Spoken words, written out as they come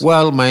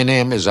Well, my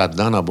name is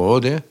Adnan Abu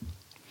Odeh.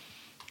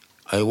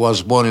 I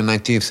was born in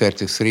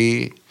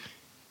 1933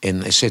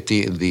 in a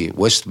city in the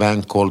West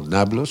Bank called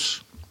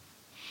Nablus.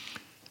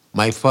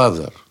 My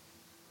father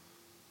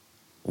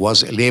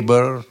was a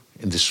laborer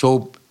in the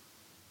soap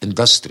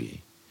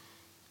industry.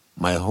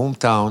 My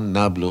hometown,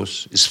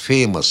 Nablus, is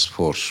famous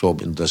for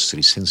soap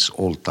industry since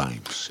all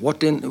times.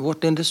 What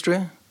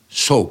industry?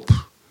 Soap.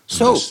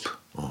 Soap? Industry.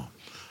 Oh.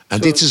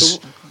 And it is,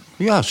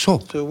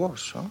 soap. To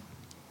wash, huh?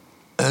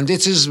 And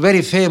it is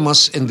very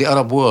famous in the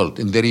Arab world,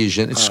 in the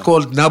region. It's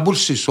called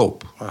Nablus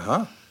soap.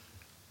 Uh-huh.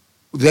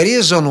 The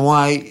reason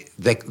why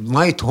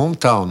my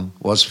hometown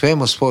was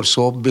famous for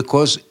soap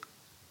because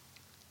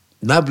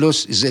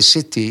Nablus is a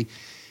city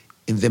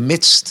in the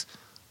midst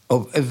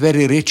of a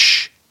very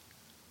rich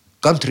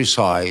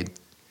countryside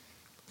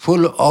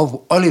full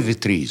of olive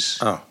trees.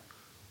 Oh.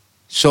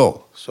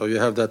 So you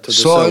have that to the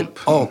soil,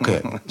 soap.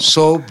 Okay.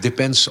 Soap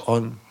depends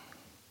on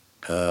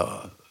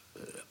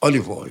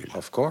olive oil.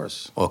 Of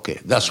course. Okay,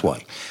 that's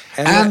why.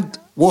 And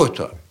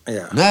water.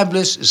 Yeah.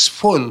 Nablus is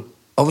full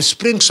of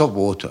springs of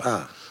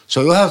water.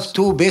 So you have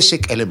two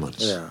basic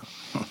elements. Yeah.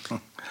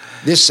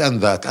 This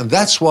and that. And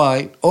that's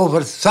why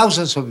over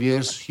thousands of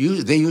years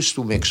they used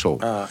to make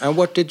soap. And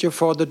what did your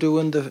father do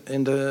in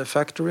the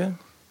factory?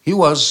 He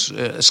was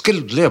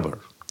skilled labor.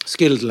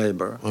 Skilled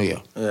labor. Oh, yeah.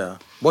 Yeah.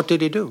 What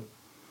did he do?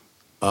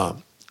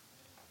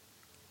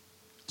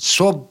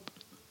 Soap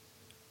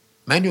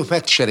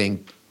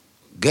manufacturing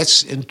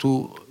gets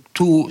into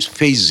two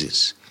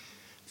phases.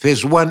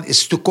 Phase one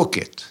is to cook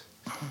it,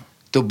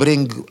 to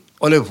bring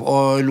olive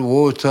oil,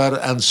 water,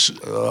 and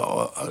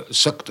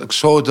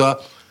soda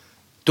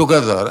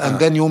together, and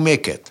then you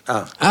make it.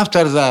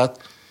 After that,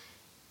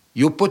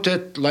 you put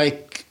it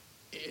like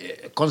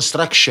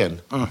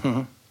construction,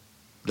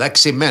 like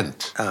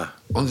cement,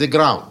 on the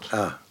ground,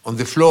 on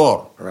the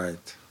floor.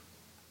 Right.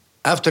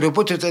 After you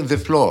put it in the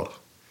floor,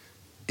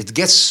 it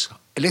gets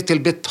a little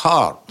bit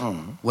hard.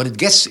 When it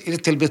gets a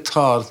little bit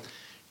hard,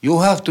 you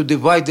have to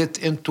divide it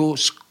into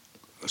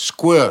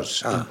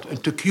squares,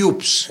 into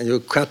cubes. And you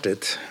cut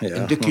it. Yeah.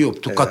 In the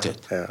cube to cut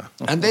it. Yeah.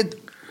 And then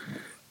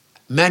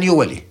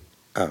manually.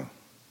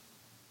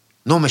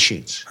 No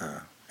machines.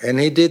 And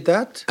he did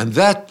that? And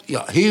that,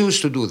 he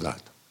used to do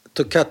that.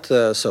 To cut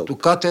soap? To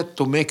cut it,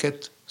 to make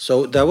it.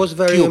 So that was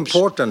very cubes.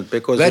 important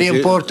because... Very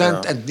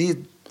important and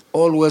need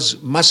always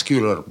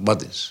muscular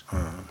bodies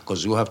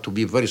because you have to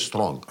be very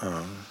strong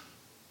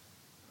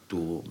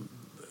to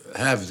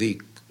have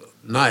the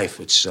knife,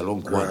 which is a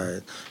long one.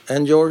 Right.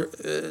 And your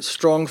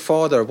strong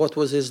father, what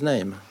was his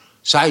name?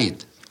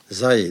 Said.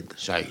 Zaid.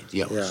 Said,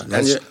 yes.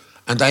 Yeah.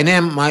 And I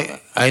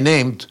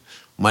named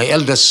my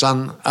eldest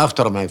son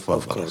after my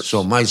father.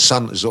 So my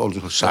son is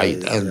also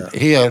Said. And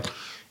here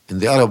in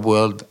the Arab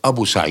world,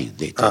 Abu Said,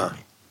 they tell me.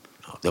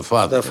 The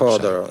father. The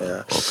father,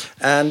 yeah. Okay.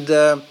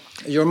 And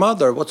your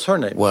mother, what's her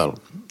name? Well,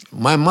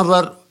 my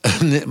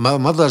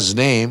mother's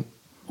name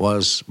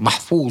was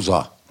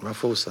Mahfouza.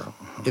 Mahfouza.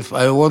 If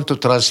I want to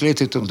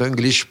translate it into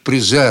English,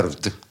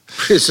 preserved.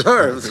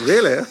 Preserved,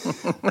 really?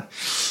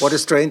 What a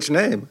strange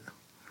name.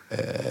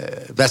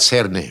 That's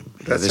her name.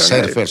 That's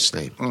her first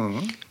name.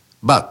 Mm-hmm.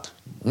 But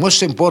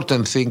most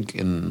important thing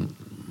in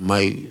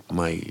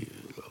my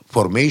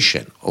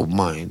formation of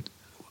mind,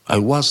 I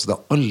was the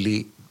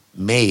only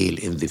male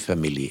in the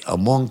family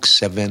among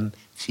 7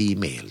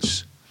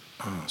 females.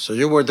 So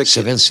you were the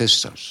 7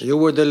 sisters. You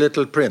were the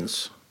little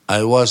prince.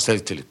 I was the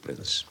little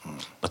prince.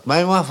 But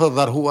my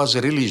father, who was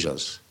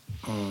religious,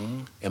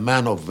 a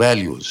man of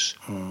values,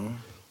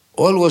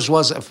 always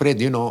was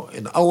afraid, in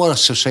our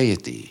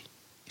society,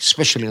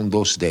 especially in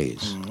those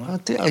days,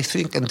 I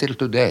think until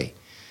today,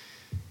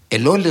 a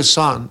lonely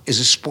son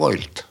is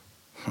spoiled.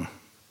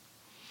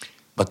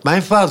 But my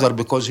father,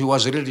 because he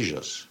was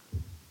religious,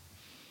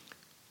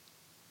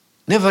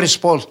 never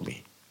spoiled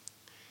me.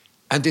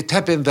 And it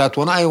happened that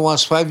when I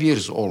was 5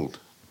 years old,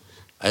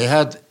 I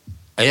had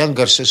a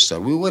younger sister.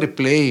 We were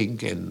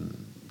playing in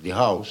the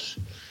house,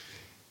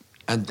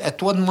 and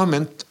at one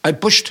moment, I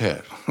pushed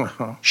her.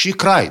 She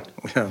cried.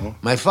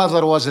 My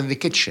father was in the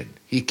kitchen.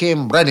 He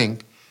came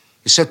running.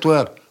 He said to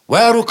her,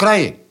 "Why are you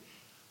crying?"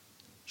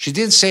 She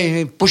didn't say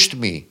he pushed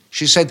me.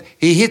 She said,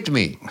 "He hit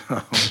me."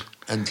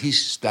 And he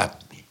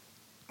slapped me.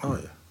 Oh,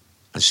 yeah.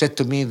 And said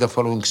to me the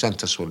following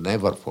sentence, will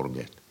never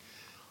forget.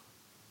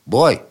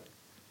 "Boy,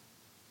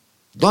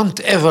 don't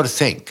ever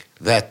think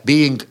that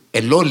being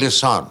a lonely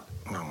son,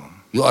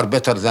 you are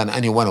better than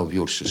any one of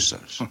your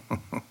sisters.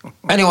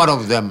 Any one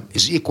of them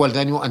is equal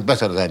than you and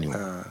better than you.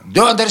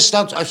 Do you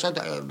understand?" I said,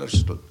 "I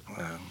understood."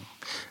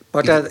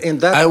 But in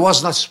that... I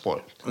was not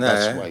spoiled.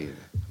 That's why.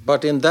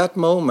 But in that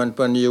moment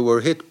when you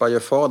were hit by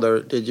your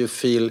father, did you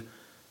feel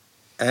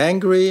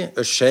angry,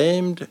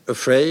 ashamed,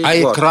 afraid?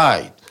 I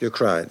cried. You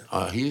cried?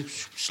 He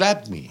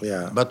slapped me.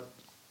 Yeah. But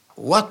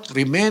what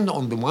remained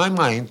on my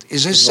mind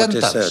is his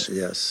sentence. What he said,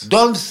 yes.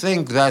 Don't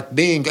think that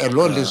being a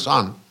lonely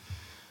son,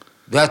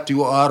 that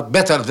you are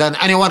better than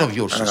any one of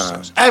your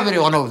sisters. Every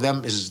one of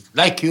them is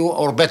like you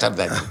or better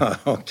than you.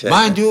 Okay.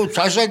 Mind you,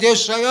 I said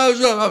yes.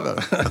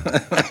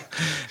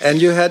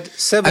 And you had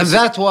seven. And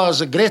that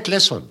was a great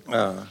lesson.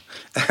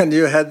 And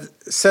you had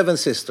 7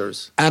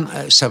 sisters. And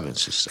 7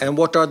 sisters. And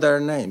what are their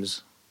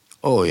names?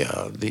 Oh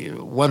yeah,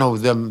 one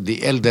of them,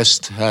 the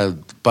eldest,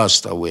 had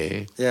passed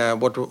away. Yeah,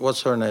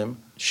 what's her name?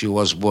 She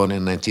was born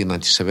in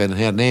 1997.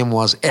 Her name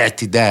was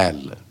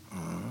I'tidal.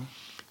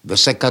 The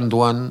second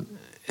one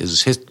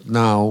is hit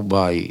now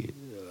by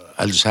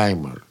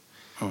Alzheimer.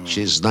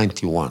 She's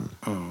 91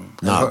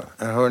 now.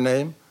 And her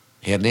name?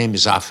 Her name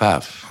is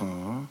Afaf.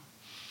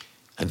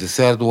 And the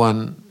third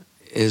one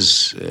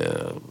is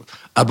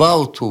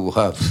about to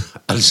have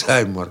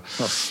Alzheimer.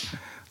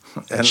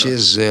 And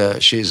she's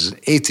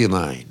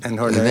 89. And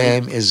her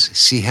name is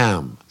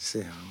Siham.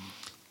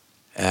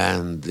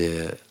 And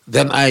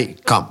then I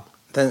come.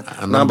 Then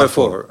number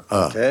 4.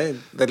 Okay,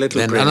 the little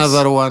then prince.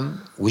 Another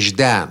one,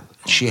 Wijdan.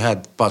 She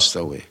had passed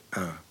away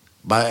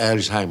by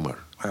Alzheimer.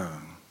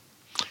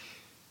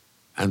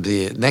 And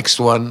the next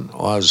one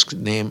her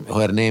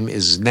name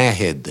is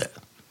Nahid.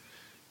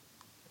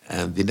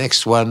 And the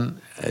next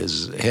one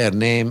her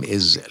name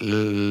is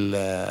Layla.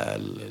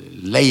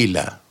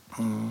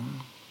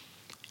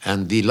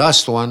 And the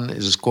last one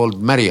is called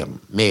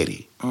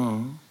Mary.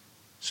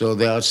 So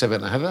there are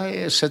 7. Have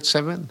I said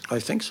 7? I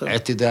think so.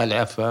 I'tidal,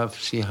 Afaf,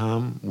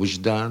 Siham,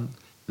 Wijdan,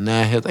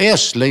 Nahid.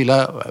 Yes,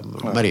 Layla,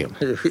 Maryam.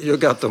 You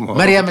got them all.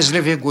 Maryam is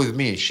living with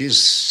me. She's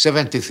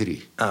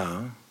 73.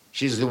 Ah.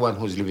 She's the one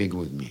who's living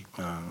with me.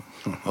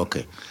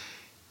 Okay.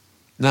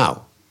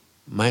 Now,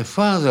 my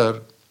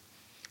father,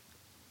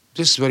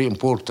 this is very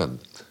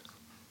important.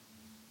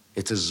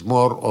 It is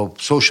more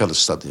of social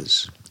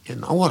studies.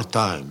 In our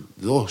time,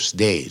 those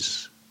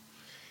days,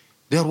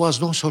 there was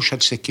no social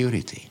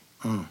security.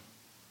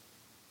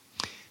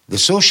 The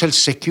social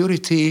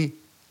security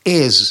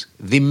is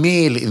the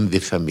male in the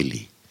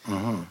family.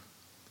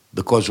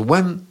 Because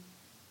when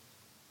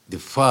the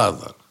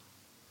father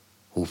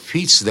who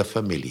feeds the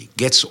family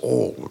gets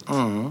old,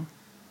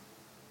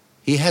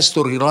 he has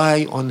to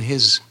rely on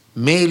his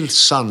male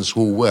sons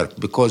who work,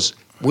 because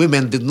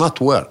women did not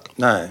work.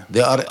 No.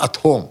 They are at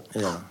home.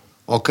 Yeah.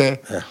 Okay?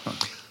 Yeah.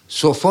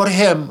 So for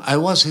him, I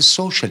was his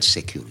social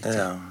security.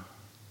 Yeah.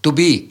 To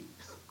be.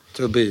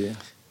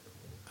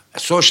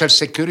 Social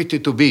security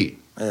to be.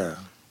 Yeah.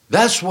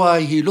 That's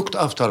why he looked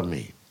after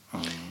me.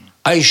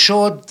 I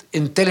showed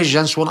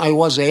intelligence when I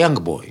was a young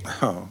boy.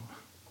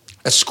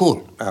 At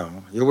school.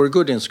 You were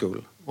good in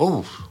school.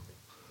 Oh.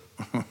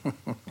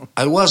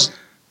 I was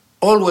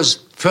always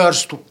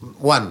first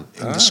one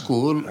in the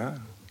school.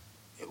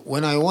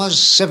 When I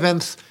was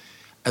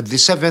at the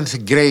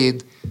 7th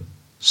grade,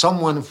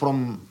 someone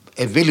from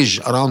a village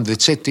around the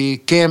city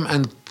came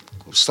and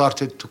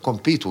started to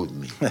compete with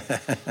me.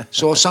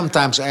 So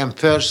sometimes I am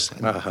first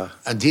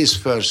and he's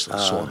first and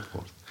so on and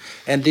forth.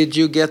 And did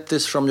you get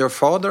this from your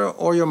father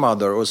or your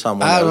mother or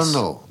someone else? I don't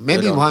know.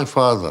 Maybe my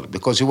father,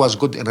 because he was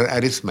good in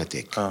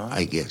arithmetic,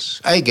 I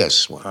guess. I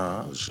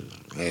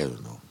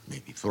don't know,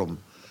 maybe from...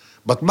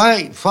 But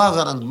my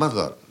father and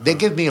mother, they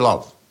give me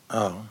love.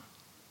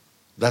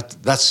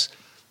 That's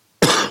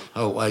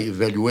how I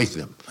evaluate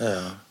them.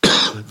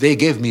 They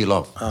gave me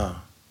love.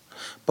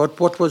 But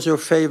what was your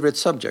favorite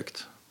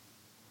subject?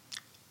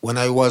 When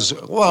I was,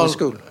 in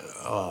school?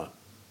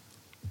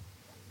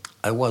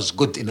 I was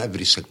good in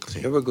every single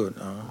thing. You were good.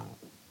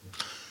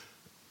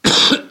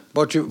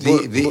 But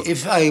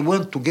if I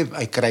want to give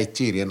a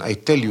criterion, I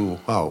tell you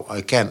how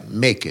I can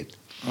make it.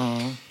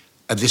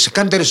 At the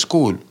secondary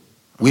school,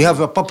 we have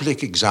a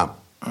public exam.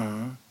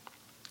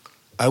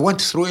 I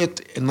went through it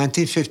in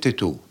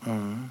 1952.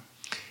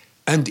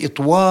 And it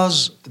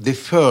was the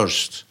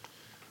first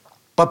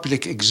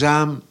public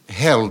exam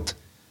held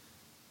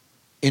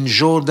in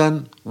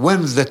Jordan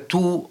when the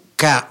two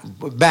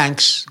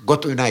banks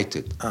got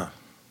united.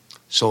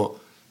 So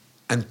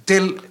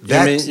until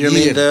that you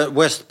mean the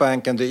West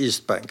Bank and the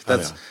East Bank?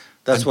 That's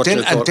what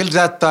you thought. Until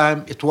that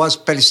time, it was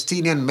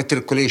Palestinian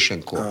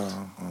Matriculation Code.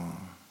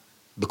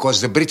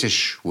 Because the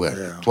British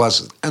were. It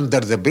was under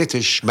the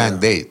British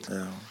mandate.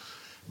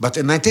 But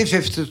in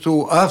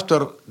 1952,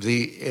 after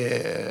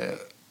the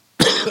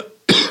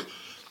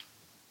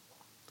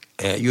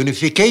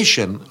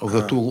unification of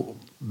the two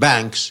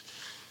banks,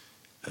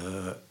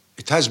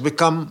 it has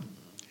become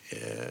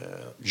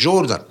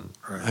Jordan,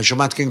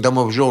 Hashemite Kingdom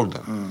of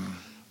Jordan.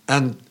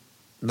 And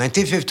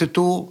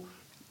 1952,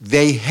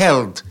 they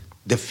held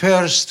the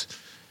first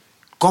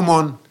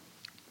common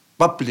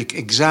public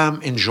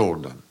exam in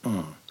Jordan.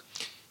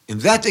 In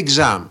that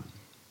exam,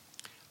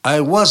 I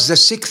was the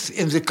 6th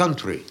in the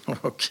country,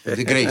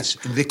 the grades,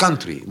 in the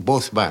country, in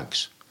both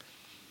banks.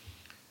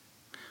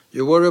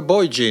 You were a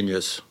boy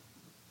genius.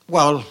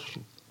 Well,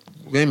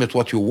 name it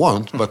what you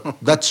want, but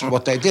that's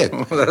what I did.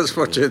 That's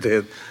what you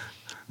did.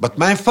 But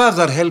my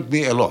father helped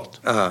me a lot.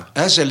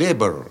 As a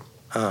laborer,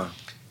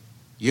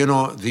 you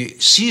know, the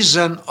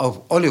season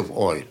of olive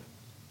oil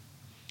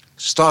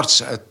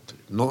starts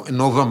in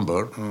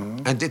November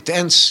and it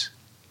ends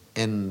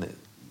in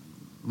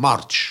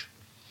March.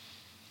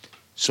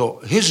 So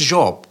his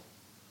job,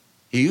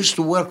 he used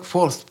to work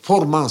for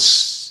 4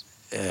 months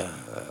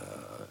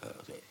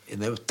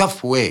in a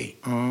tough way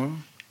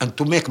and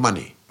to make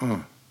money.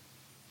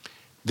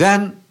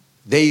 Then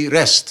they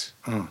rest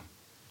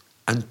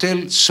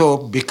until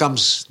soap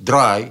becomes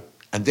dry,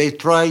 and they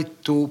try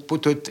to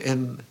put it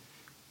in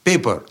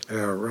paper.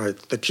 Yeah, right.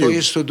 The So we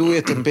cube. used to do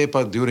it in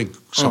paper during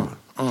summer.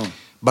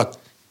 But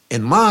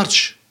in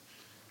March,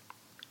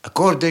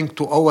 according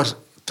to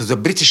the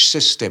British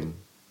system,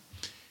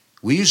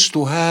 we used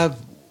to have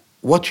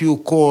what you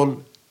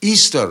call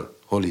Easter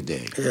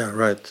holiday. Yeah,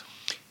 right.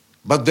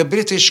 But the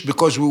British,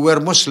 because we were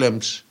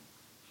Muslims,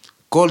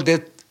 called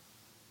it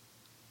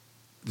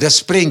the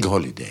spring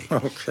holiday.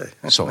 Okay.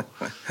 So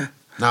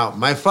now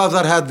my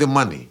father had the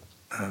money.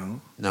 Oh.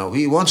 Now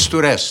he wants to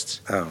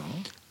rest. Oh.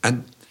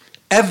 And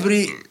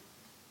every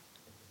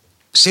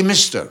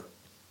semester,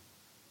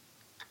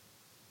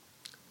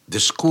 the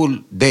school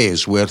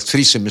days were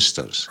 3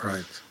 semesters.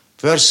 Right.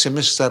 First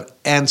semester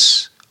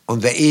ends on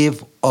the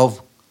eve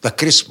of the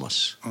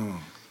Christmas.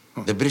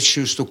 The British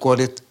used to call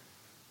it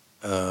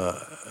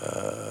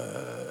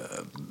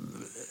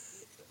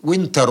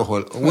winter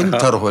holiday.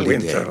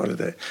 Winter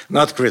holiday.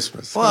 Not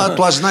Christmas. Well, it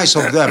was nice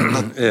of them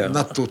not, Yeah.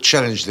 not to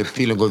challenge the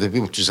feeling of the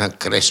people to say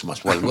Christmas.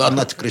 Well, we are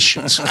not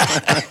Christians.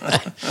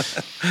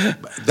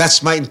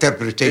 That's my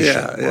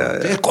interpretation.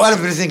 Yeah.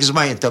 Everything is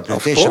my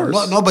interpretation. Of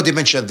course. Nobody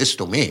mentioned this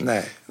to me.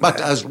 No, But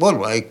no. as well,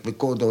 I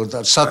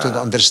started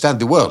to understand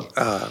the world.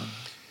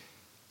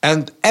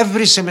 And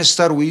every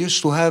semester we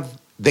used to have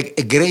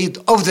a grade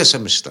of the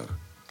semester.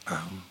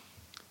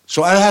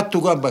 So I had to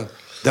go back.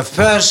 The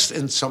first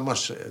in summer,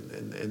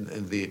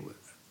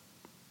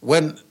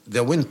 when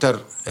the winter,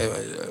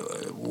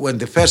 when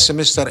the first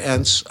semester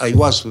ends, I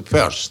was the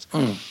first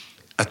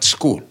at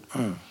school.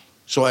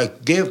 So I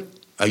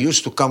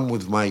used to come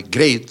with my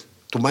grade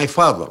to my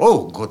father.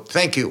 Oh, good,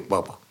 thank you,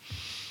 Baba.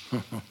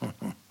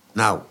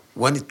 Now,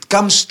 when it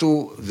comes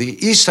to the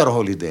Easter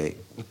holiday,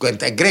 we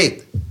got a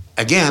grade,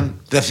 again,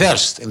 the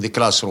first in the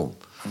classroom.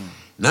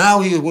 Now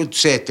he would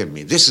say to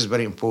me, this is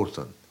very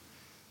important.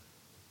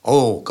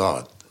 Oh,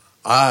 God,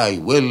 I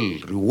will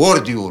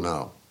reward you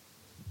now.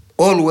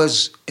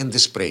 Always in the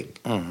spring.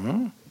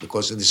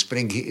 Because in the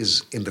spring he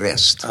is in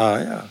rest.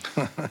 Yeah.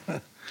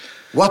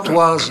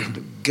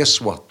 Guess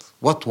what?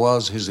 What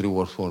was his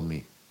reward for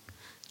me?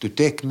 To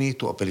take me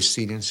to a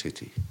Palestinian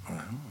city.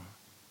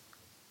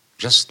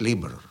 Just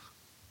laborer.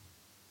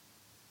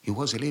 He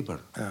was a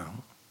laborer.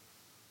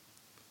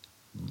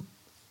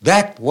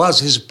 That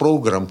was his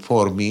program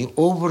for me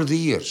over the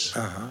years.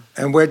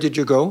 And where did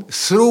you go?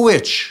 Through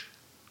which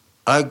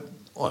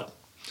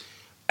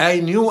I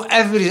knew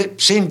every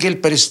single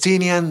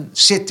Palestinian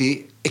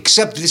city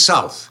except the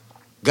south,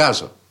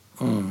 Gaza.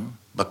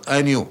 But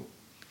I knew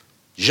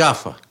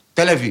Jaffa,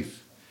 Tel Aviv,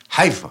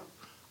 Haifa,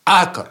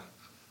 Acre,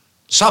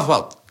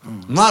 Safad,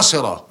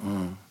 Nasirah,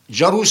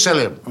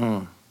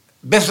 Jerusalem,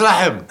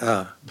 Bethlehem,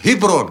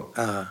 Hebron,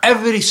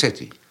 every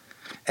city.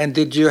 And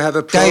did you have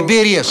a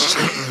Tiberias.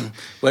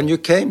 When you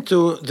came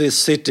to this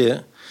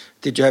city,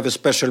 did you have a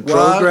special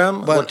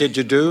program? Well, what did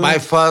you do? My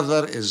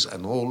father is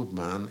an old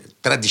man,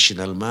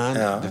 traditional man.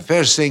 The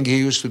first thing he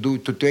used to do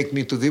to take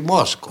me to the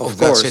mosque of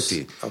that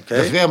city,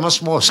 the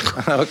famous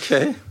mosque.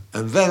 Okay.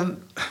 And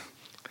then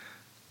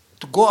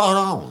to go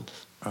around.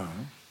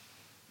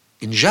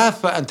 In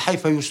Jaffa and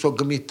Haifa, he used to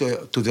go me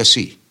to the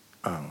sea.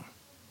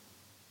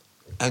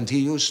 And he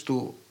used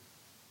to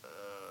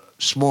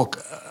smoke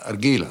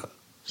argila,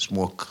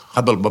 smoke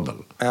hubble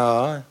bubble.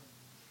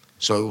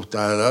 So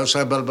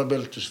hubble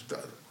bubble,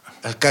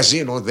 a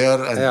casino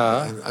there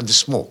and the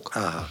smoke.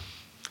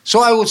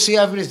 So I would see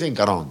everything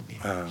around me.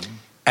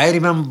 I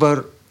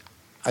remember,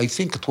 I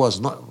think it was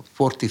not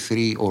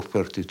 43 or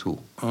 32.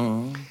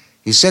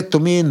 He said to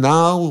me,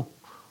 now,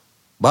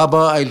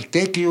 Baba, I'll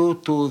take you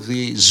to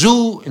the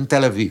zoo in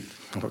Tel Aviv.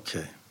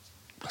 Okay.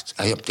 But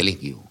I am telling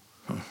you.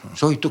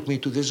 So he took me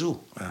to the zoo.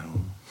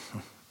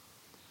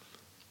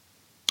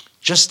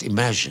 Just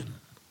imagine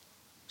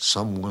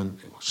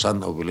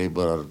son of a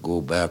laborer,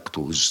 go back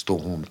to his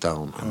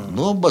hometown and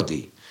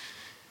nobody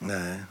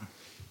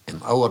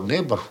in our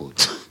neighborhood.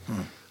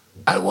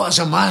 I was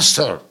a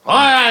master.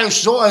 I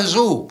saw a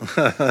zoo.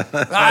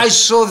 I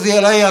saw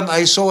the lion.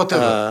 I saw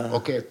whatever.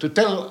 Okay, to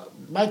tell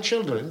my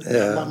children,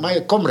 my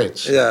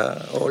comrades.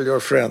 All your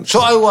friends. So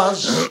I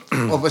was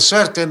of a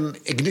certain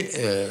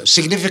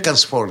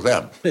significance for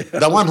them.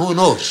 The one who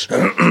knows.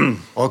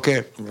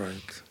 Okay.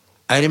 Right.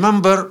 I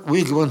remember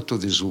we went to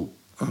the zoo.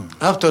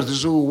 After the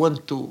zoo, we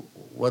went to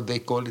what they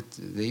call it.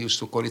 They used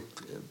to call it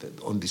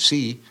on the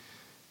sea.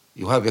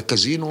 You have a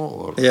casino,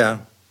 or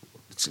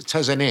it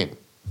has a name.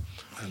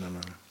 I don't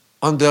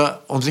know.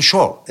 On the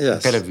shore, in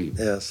Tel Aviv.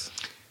 Yes.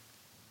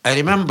 I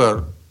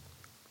remember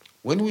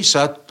when we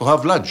sat to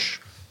have lunch.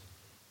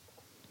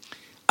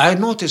 I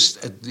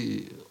noticed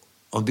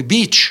on the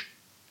beach,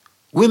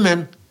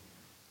 women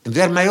in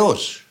their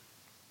maillots.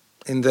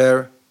 In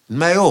their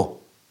maillot.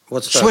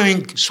 What's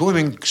that?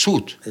 Swimming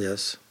suit.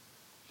 Yes.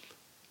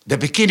 The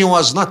bikini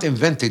was not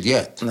invented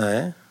yet.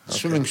 No.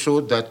 Swimming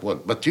suit, that one.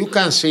 But you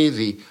can see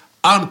the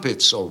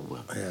armpits over.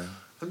 Yeah.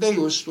 And they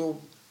used to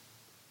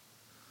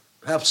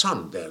have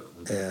sun there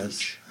on the Yes.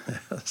 beach.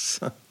 Yes.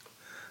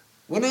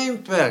 When I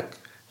went back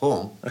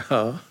home,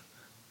 Oh.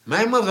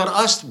 my mother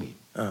asked me,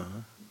 Oh.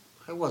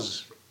 I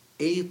was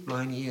 8,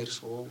 9 years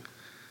old.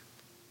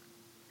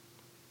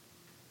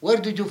 Where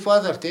did your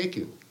father take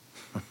you?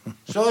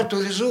 So to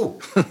the zoo.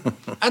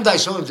 And I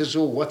saw in the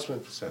zoo what's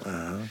what.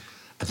 And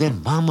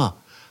then, Mama,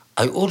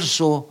 I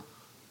also,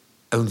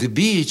 on the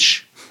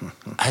beach,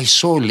 I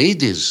saw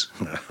ladies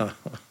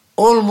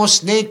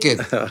almost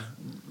naked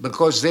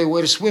because they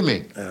were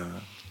swimming.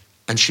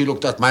 And she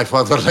looked at my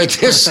father like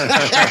this.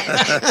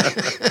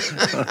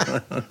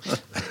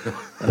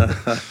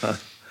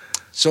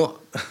 So,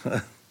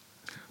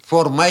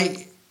 for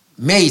my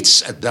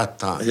mates at that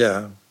time,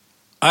 Yeah.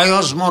 I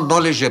was more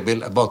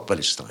knowledgeable about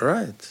Palestine.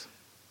 Right.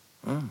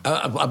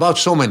 About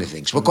so many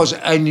things, because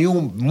I knew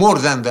more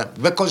than them,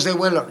 because they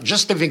were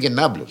just living in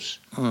Nablus.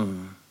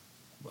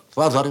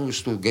 Father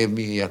used to give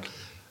me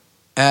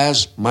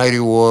as my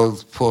reward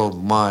for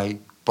my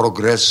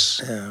progress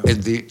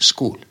in the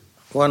school.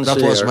 Once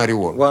That a was year. my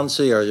reward. Once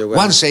a year you went.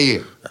 Once a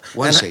year.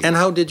 Once a year. And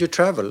how did you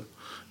travel?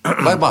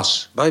 By bus.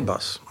 By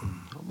bus.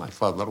 My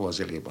father was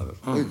a laborer.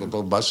 We got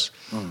on bus.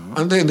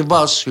 And then the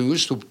bus, he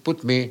used to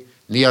put me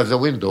near the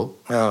window,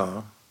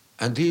 Oh.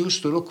 and he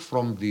used to look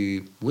from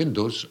the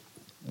windows.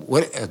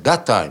 Where, at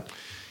that time,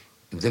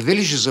 in the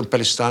villages in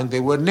Palestine,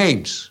 there were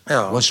names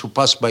once you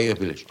pass by a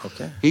village.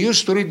 Okay. He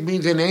used to read me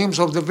the names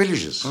of the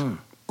villages. He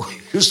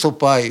used to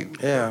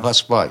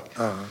pass by.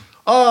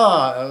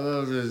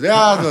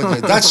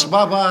 That's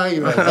Baba,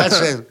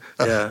 that's it.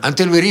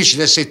 Until we reached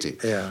the city,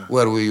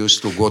 where we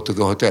used to go to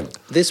the hotel.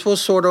 This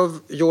was sort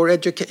of your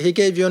education. He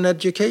gave you an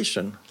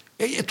education.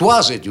 It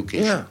was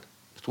education. Yeah.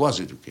 It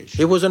was education.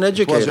 He was an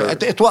educator.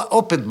 It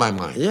opened my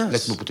mind. Yes.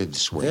 Let me put it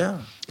this way. Yeah.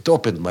 It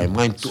opened my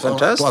mind to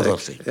other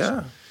things.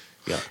 Yeah.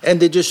 Yeah. And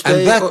did you stay?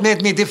 And that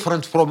made me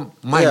different from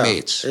my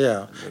mates.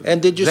 Yeah.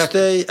 And did you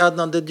stay,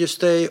 Adnan? Did you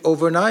stay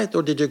overnight,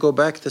 or did you go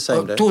back the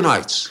same day? 2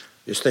 nights.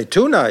 You stayed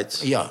 2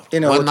 nights. Yeah.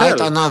 In a One hotel.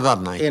 night, another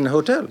night. In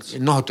hotels.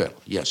 In a hotel.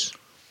 Yes.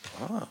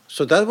 Ah,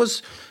 so that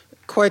was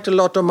quite a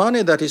lot of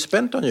money that he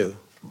spent on you.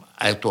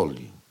 I told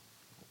you,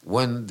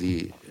 when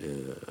the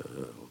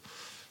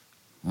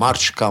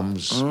March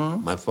comes,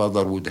 my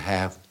father would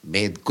have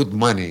made good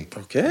money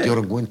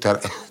during winter,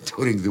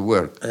 during the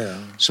work. Yeah.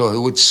 So he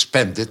would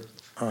spend it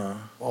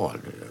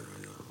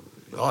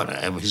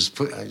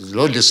his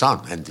lonely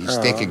son, and he's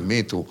taking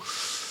me to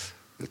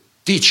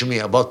teach me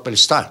about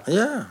Palestine.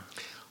 Yeah.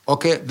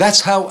 Okay,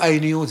 that's how I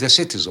knew the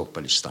cities of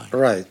Palestine.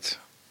 Right.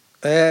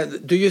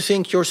 Do you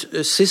think your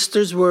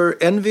sisters were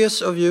envious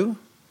of you?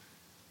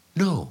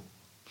 No.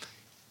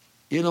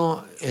 You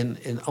know,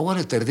 in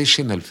our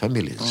traditional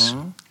families,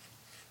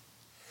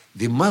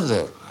 the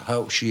mother,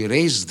 how she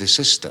raised the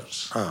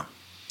sisters,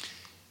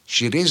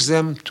 she raised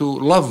them to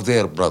love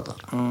their brother,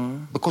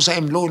 because I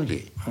am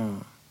lonely.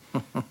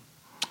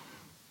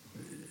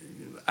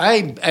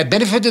 I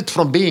benefited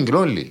from being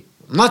lonely,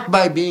 not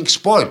by being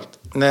spoiled,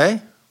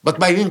 but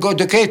by being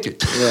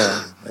educated.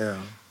 Yeah, yeah.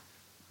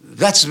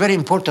 That's very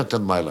important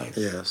in my life.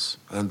 Yes.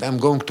 And I'm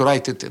going to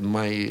write it in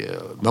my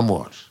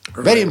memoirs.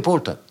 Right. Very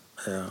important.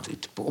 Yeah.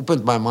 It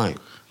opened my mind.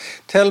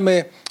 Tell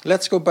me,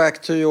 let's go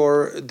back to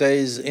your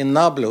days in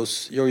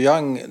Nablus, your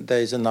young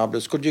days in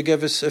Nablus. Could you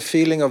give us a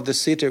feeling of the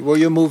city? Were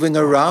you moving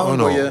around?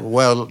 Oh, no.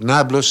 Well,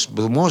 Nablus,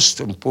 the most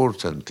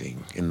important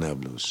thing in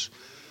Nablus,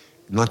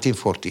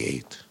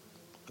 1948,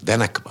 the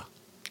Nakba.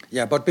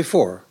 Yeah, but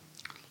before.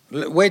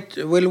 We'll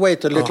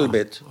wait a little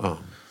bit.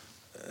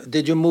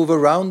 Did you move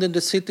around in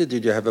the city?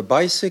 Did you have a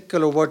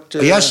bicycle or what?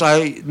 Yes,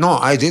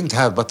 I didn't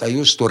have, but I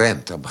used to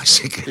rent a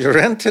bicycle. You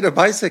rented a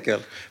bicycle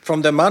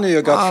from the money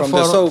you got from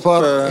the soap?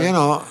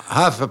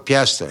 Half a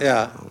piastre.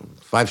 Yeah.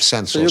 5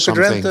 cents so or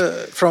something. So you could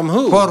rent from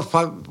who?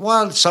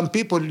 Well, some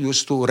people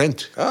used to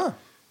rent.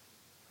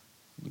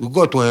 You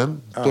go to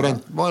him to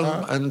rent,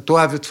 and to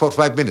have it for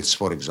 5 minutes,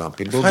 for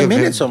example. 5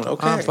 minutes only,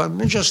 okay. 5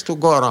 minutes just to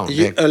go around.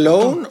 You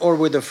alone or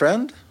with a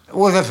friend?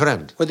 With a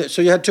friend.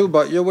 So you had you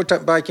were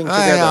biking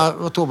together?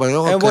 Yeah, 2 bikes.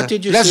 Okay. And what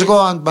did you see? Let's go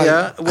and bike.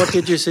 Yeah, what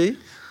did you see?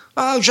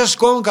 Just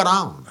going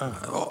around.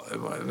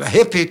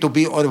 Happy to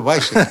be on a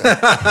bicycle.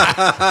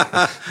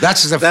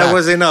 That's the fact. That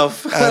was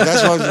enough.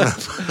 That was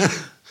enough.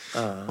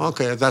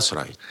 Okay, that's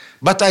right.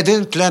 But I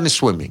didn't learn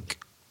swimming.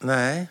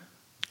 No.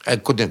 I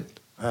couldn't.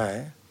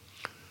 No.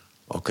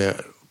 Okay.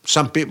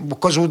 Some people,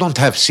 because we don't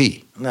have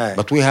sea. No.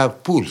 But we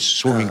have pools,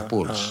 swimming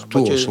pools.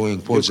 2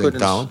 swimming pools in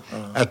town.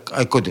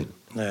 I couldn't.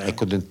 No. I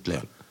couldn't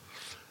learn.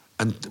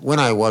 And when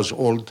I was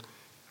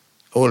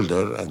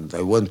older, and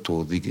I went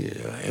to the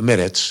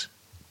Emirates,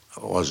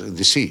 I was in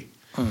the sea.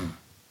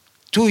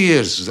 2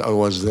 years I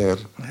was there.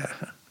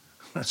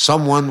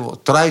 Someone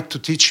tried to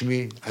teach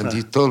me, and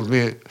he told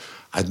me,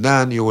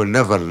 Adnan, you will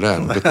never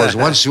learn, because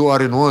once you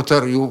are in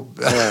water, you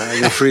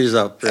freeze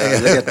up. You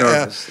get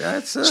nervous.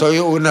 So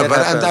you will never.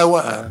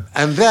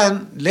 And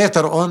then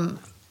later on,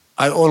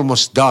 I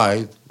almost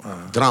died,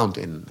 drowned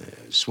in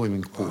a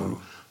swimming pool.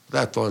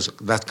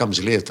 That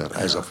comes later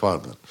as a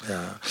father.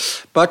 Yeah,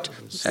 but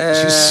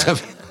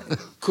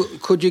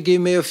Could you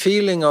give me a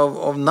feeling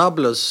of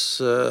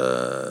Nablus?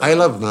 I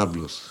love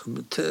Nablus.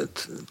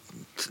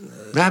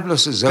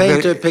 Nablus is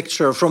paint a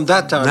picture from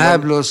that time,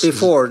 Nablus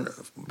before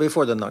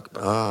the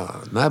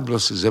Nakba.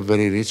 Nablus is a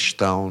very rich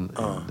town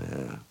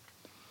in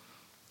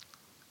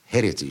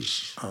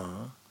heritage.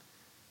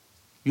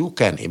 You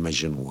can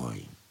imagine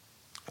why.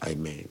 I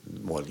mean,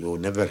 well, you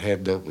never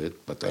heard of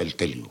it, but I'll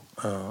tell you.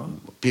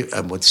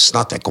 It's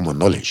not a common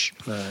knowledge.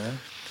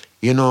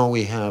 You know,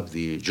 we have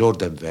the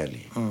Jordan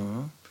Valley.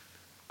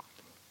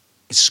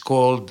 It's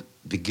called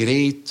the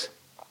Great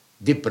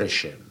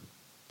Depression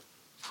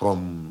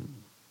from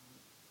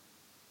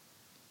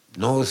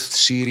North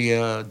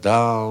Syria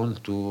down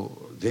to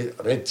the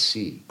Red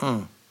Sea.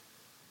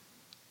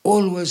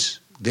 Always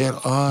there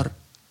are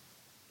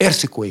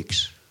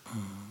earthquakes.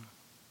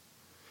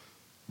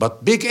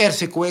 But big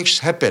earthquakes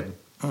happen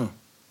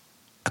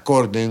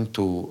according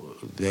to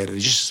the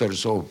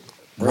registers of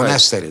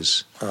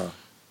monasteries.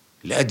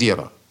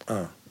 الأديرة,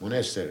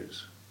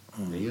 monasteries.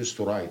 They used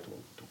to write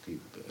to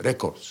keep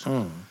records.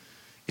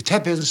 It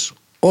happens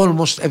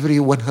almost every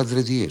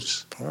 100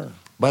 years.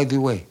 By the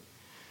way,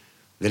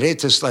 the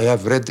latest I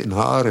have read in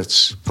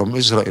Haaretz from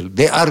Israel,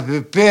 they are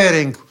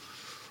preparing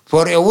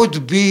for a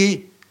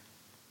would-be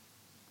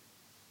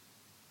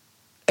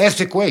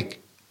earthquake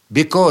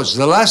because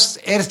the last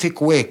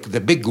earthquake, the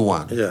big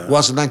one,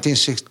 was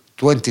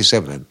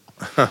 1927.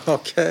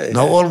 Okay.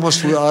 Now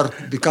almost we are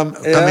coming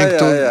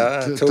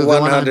to the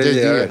 100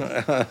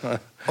 year.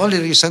 Only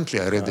recently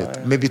I read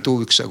it, maybe 2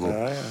 weeks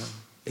ago.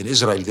 In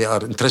Israel, they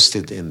are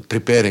interested in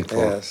preparing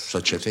for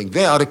such a thing.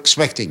 They are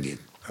expecting it,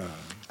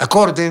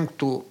 according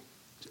to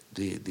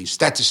the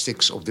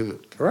statistics of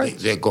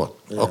they got.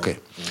 Okay.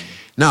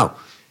 Now,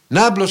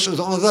 Nablus is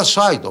on the other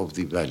side of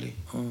the valley.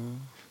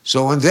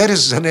 So when there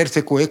is an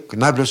earthquake,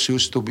 Nablus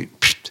used to be.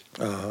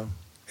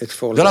 It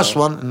falls the last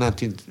one in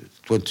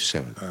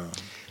 1927.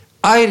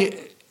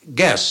 I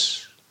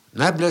guess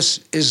Nablus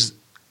is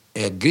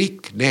a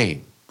Greek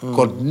name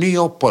called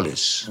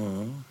Neapolis.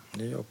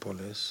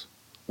 Neapolis.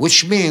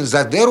 Which means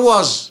that there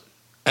was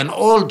an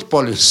old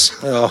polis.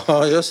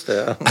 Just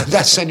there.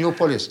 That's a new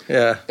polis.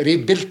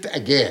 Rebuilt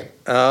again.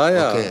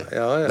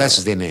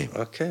 That's the name.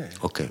 Okay.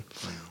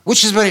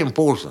 Which is very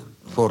important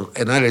for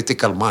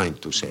analytical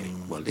mind to say.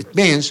 Well, it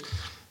means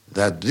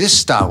that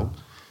this town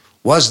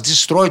was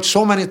destroyed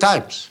so many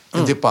times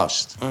in the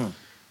past.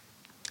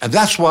 And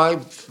that's why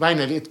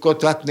finally it got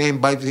that name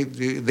by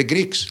the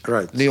Greeks,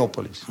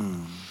 Neapolis.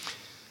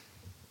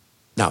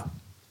 Now,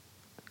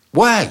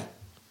 why?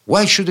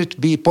 Why should it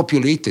be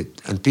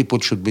populated and people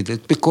should be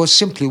dead? Because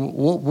simply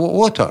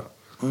water.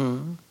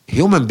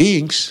 Human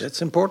beings.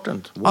 That's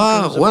important.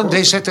 When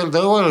they settle,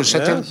 they will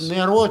settle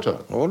near water.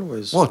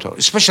 Always. Water,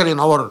 especially in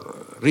our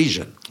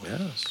region.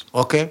 Yes.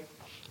 Okay?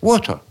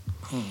 Water.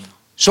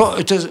 So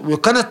it is. We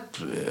cannot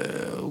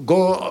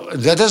go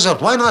in the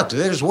desert. Why not?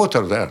 There is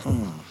water there.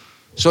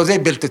 So they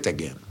built it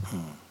again.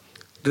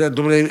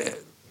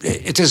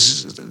 It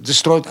is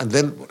destroyed and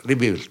then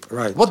rebuilt.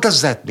 Right. What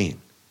does that mean?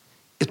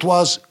 It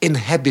was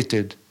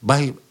inhabited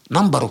by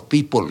number of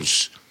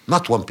peoples,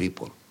 not one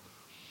people.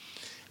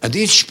 And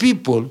each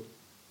people,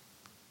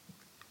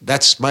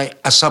 that's my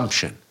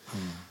assumption,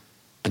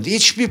 and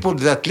each people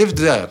that lived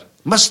there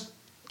must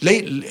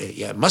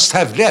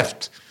have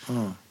left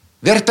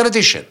their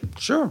tradition.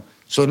 Sure.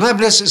 So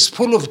Nablus is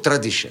full of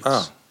traditions.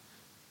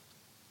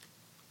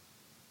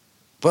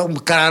 From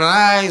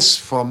Canaanites,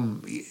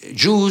 from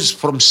Jews,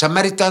 from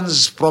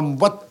Samaritans, from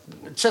what,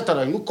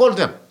 etc. You call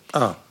them.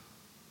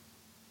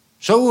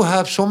 So we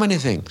have so many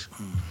things.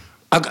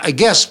 I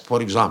guess,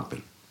 for example,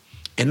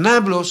 in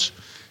Nablus,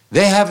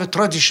 they have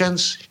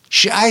traditions,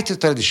 Shiite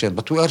tradition,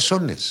 but we are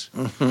Sunnis.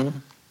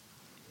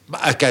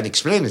 But I can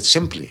explain it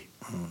simply.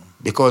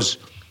 Because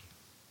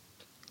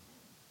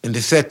in the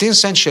 13th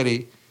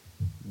century,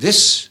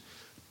 this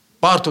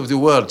part of the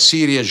world,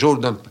 Syria,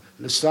 Jordan,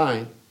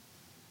 Palestine,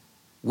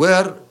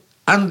 were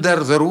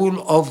under the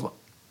rule of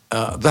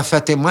the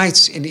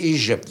Fatimites in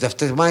Egypt. The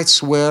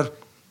Fatimites were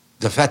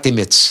the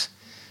Fatimids,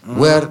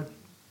 were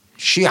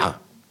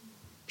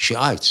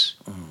Shiites.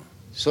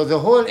 So the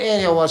whole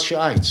area was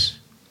Shiites.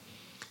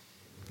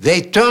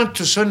 They turned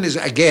to Sunnis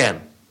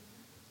again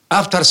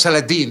after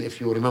Saladin, if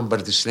you remember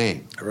this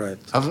name. Right.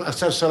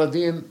 After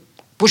Saladin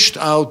pushed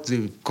out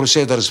the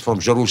Crusaders from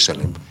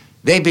Jerusalem,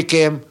 they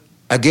became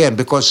again,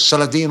 because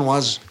Saladin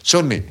was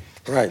Sunni.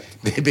 Right.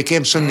 They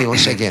became Sunni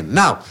once again.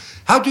 Now,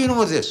 how do you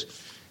know this?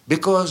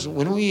 Because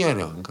when we were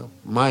young,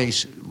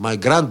 my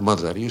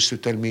grandmother used to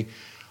tell me,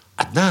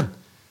 Adnan,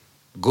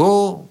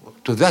 go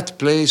to that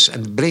place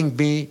and bring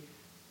me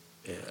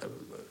a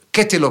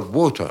kettle of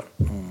water.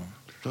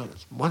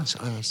 Once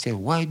I said,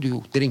 why do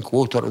you drink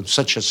water on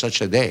such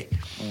a day?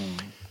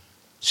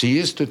 She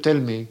used to tell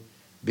me,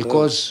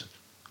 because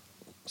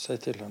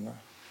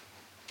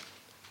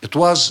it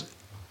was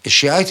a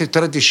Shiite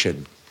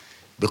tradition,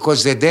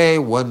 because the day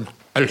when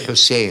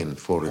Al-Hussein,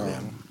 for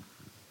them,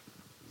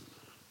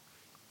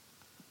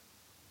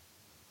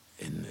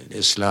 in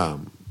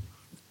Islam,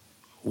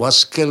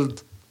 was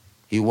killed,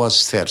 he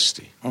was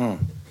thirsty.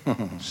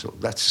 So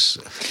that's...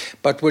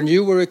 But when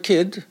you were a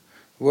kid,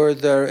 were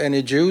there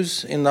any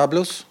Jews in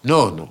Nablus?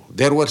 No.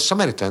 There were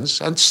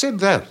Samaritans, and still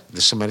there.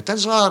 The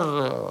Samaritans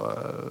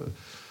are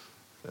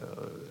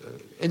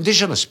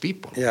indigenous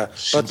people. Yeah,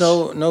 but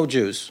no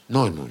Jews.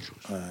 No Jews.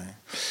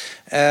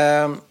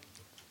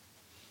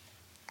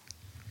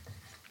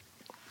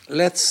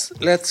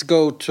 Let's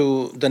go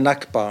to the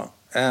Nakba,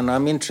 and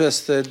I'm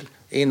interested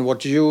in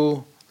what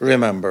you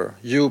remember,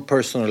 you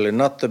personally,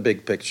 not the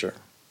big picture.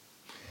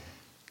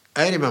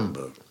 I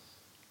remember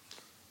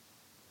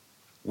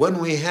when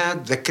we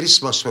had the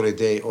Christmas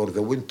holiday or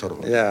the winter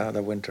holiday. Yeah,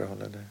 the winter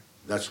holiday.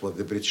 That's what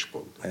the British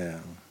called it. Yeah.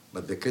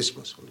 But the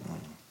Christmas holiday.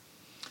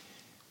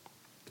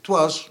 It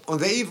was on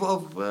the eve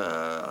of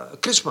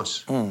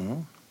Christmas,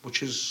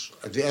 which is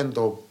at the end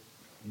of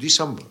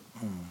December.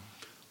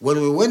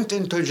 When we went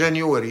into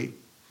January,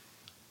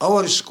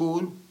 our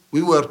school,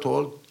 we were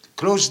told,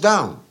 closed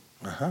down.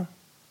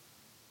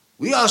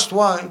 We asked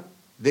why.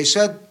 They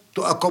said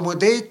to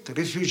accommodate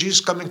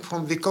refugees coming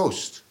from the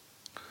coast.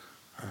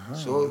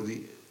 So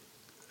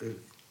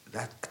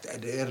that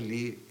at an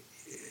early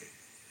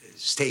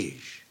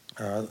stage.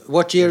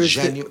 What year is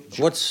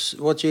this?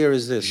 What year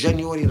is this?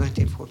 January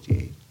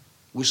 1948.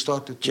 We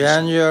started.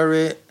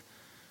 January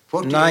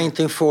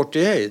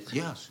 1948.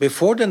 Yes.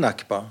 Before the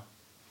Nakba.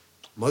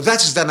 Well,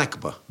 that's the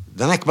Nakba.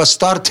 The Nakba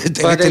started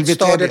a but little it bit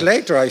started earlier.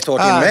 later, I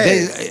thought, in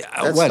May.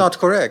 That's not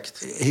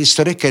correct.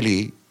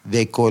 Historically,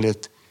 they call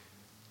it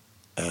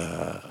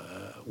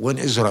when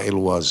Israel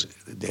was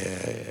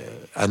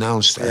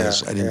announced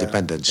as an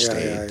independent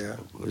state.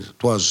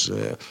 It was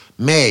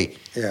May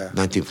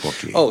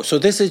 1948. Oh, so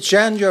this is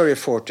January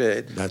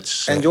 48.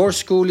 That's, and your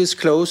school is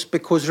closed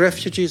because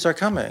refugees are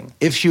coming.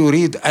 If you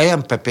read I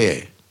Am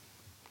Pape.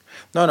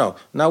 No.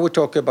 Now we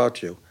talk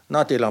about you.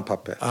 Not Ilan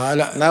Pape.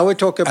 Now we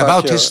talk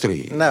about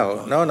history.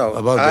 No.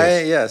 About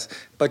this. Yes,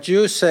 but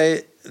you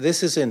say,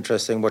 this is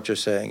interesting what you're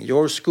saying.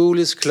 Your school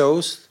is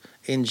closed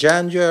in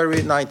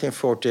January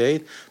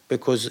 1948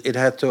 because it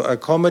had to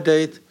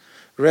accommodate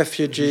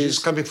refugees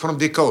coming from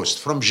the coast,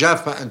 from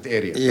Jaffa and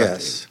area.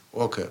 Yes.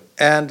 Okay.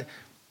 And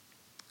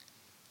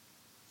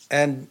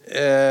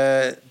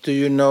do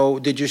you know,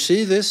 did you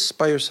see this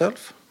by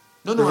yourself?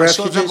 No, I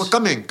saw them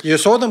coming. You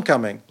saw them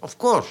coming? Of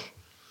course.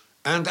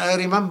 And I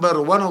remember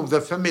one of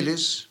the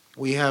families,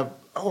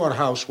 our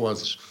house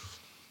was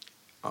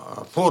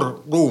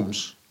 4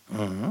 rooms.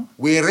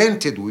 We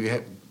rented,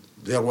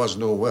 there was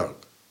no work.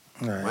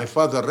 Right. My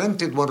father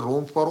rented one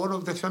room for one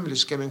of the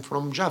families coming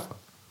from Jaffa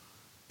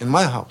in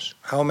my house.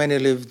 How many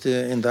lived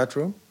in that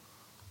room?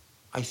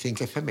 I think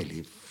a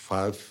family,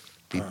 5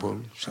 people,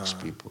 6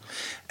 people.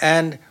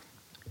 And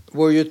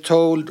were you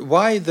told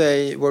why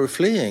they were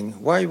fleeing?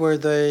 Why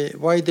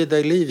did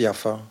they leave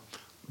Jaffa?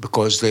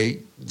 Because the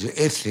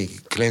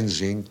ethnic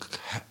cleansing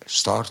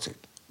started.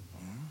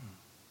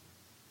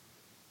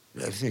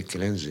 The ethnic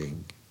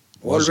cleansing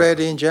was...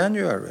 Already in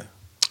January?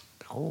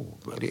 Oh,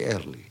 very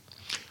early.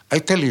 I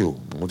tell you,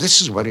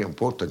 this is very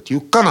important. You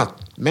cannot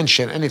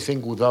mention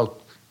anything without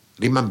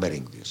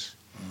remembering this.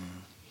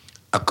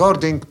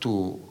 According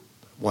to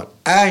what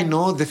I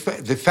know, the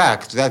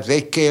fact that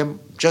they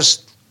came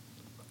just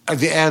at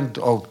the end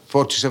of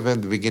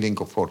 47, the beginning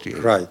of 48.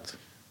 Right.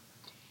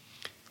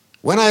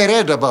 When I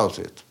read about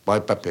it by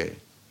Pape,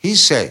 he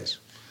says,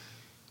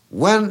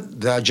 when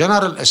the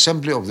General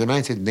Assembly of the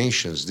United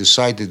Nations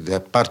decided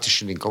the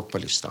partitioning of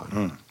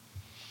Palestine,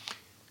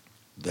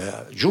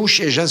 the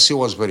Jewish agency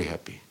was very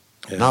happy.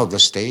 Yeah. Now the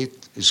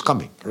state is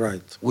coming,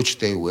 right, which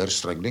they were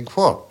struggling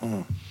for.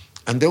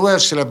 And they were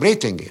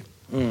celebrating it.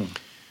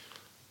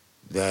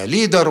 The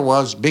leader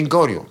was Ben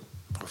Gurion.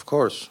 Of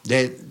course.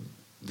 They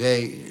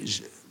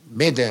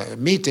made a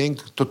meeting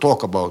to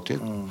talk about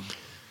it.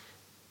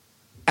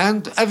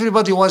 And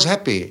everybody was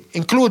happy,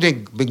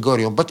 including Ben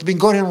Gurion. But Ben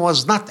Gurion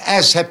was not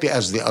as happy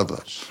as the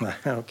others.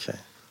 Okay.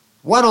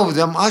 One of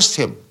them asked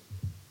him,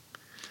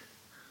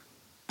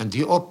 and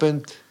he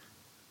opened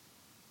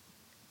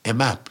a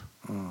map.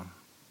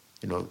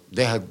 You know,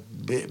 they had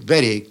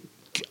very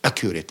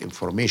accurate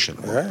information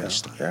about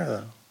Palestine.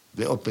 Yeah.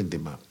 They opened the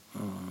map.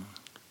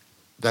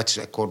 That's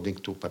according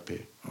to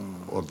Pape,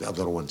 or the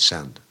other one,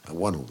 Sand,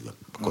 one of them,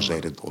 because I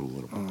read all of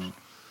the books.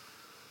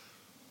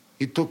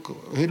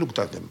 He looked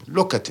at them.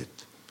 Look at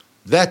it.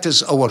 That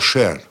is our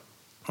share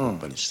of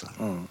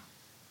Palestine.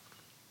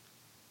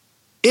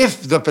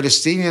 If the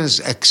Palestinians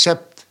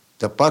accept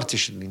the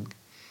partitioning,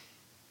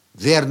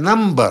 their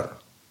number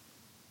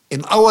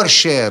in our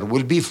share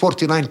will be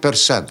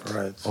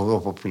 49% of the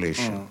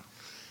population.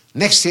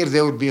 Next year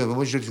there will be a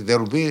majority.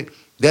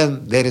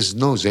 Then there is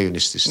no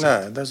Zionist state.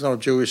 No, there's no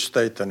Jewish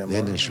state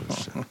anymore.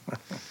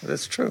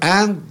 That's true.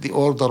 And the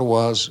order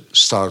was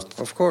start.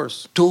 Of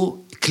course.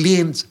 To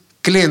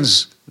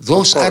cleanse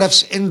those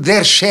Arabs in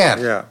their share.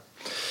 Yeah.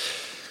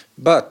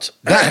 But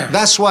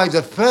that's why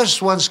the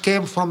first ones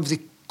came from the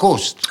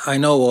coast. I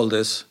know all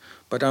this,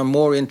 but I'm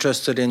more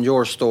interested in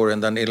your story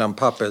than Ilan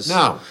Pape's.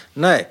 No.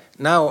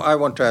 Now I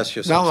want to ask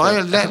you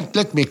something. Now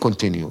let me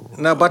continue.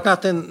 No, but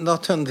not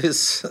in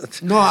this.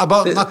 No, not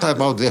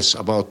about this,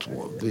 about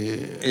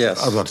the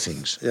other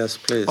things. Yes,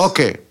 please.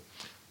 Okay.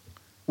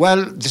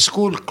 Well, the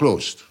school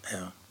closed.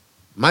 Yeah.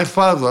 My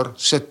father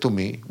said to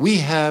me, we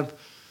have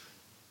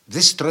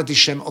this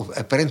tradition of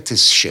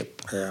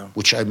apprenticeship,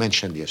 which I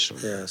mentioned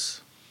yesterday.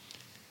 Yes.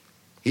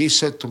 He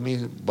said to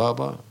me,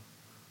 Baba,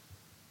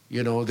 there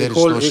is no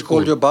school. He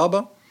called you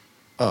Baba?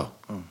 Oh,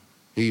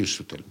 he used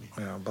to tell me.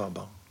 Yeah,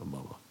 Baba.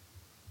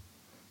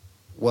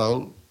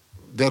 Well,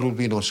 there will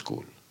be no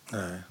school.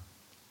 Aye.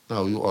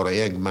 Now you are a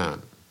young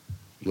man.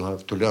 You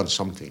have to learn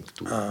something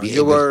to be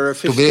you able were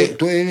 15?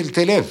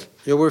 to live.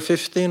 You were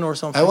 15 or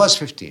something? I was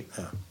 15.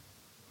 Yeah.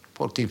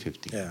 14,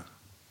 15. Yeah.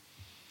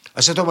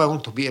 I said, I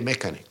want to be a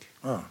mechanic.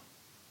 Oh.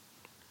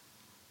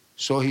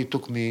 So he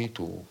took me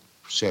to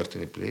a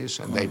certain place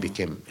and I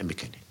became a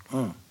mechanic.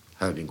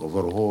 Having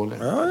overhaul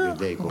and every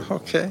day go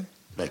okay.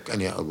 like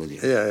any other day.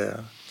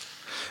 Yeah.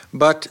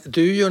 But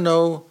do you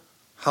know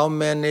how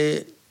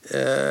many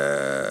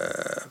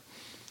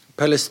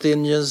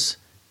Palestinians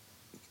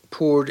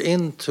poured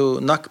into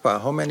Nakba?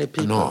 How many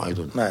people? No, I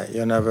don't. No,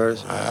 you never.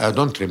 I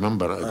don't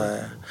remember.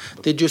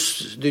 Did you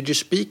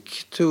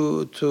speak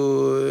to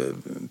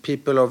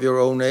people of your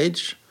own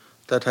age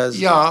that has?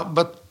 Yeah,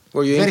 but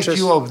were you very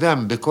few of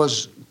them,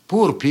 because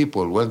poor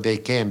people, when they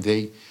came,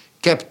 they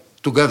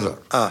kept together.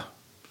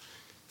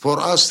 For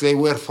us, they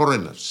were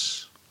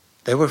foreigners.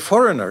 They were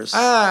foreigners.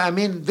 I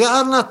mean, they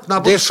are not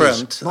Nabluses.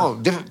 Different. No,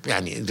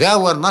 they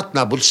were not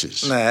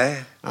Nabluses.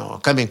 No.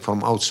 Coming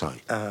from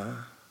outside.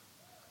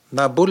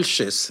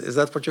 Nabulshis, is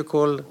that what you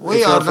call?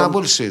 We are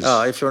Nabluses.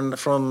 If you're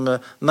from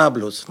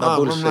Nablus.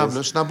 From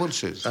Nablus,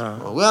 Nabluses.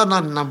 We are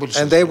not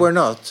Nabluses. And they were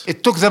not.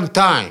 It took them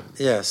time.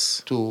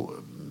 Yes.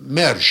 To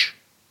merge.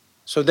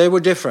 So they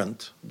were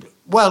different.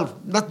 Well,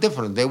 not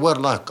different. They were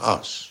like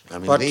us. I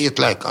mean, they eat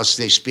like us.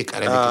 They speak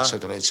Arabic,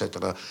 etc.,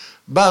 etc.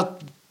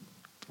 But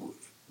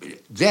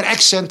their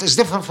accent is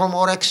different from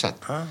our accent.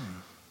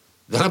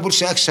 The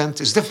Nablus accent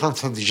is different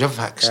from the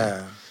Jaffa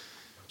accent.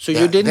 So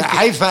you didn't. The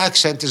Haifa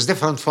accent is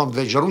different from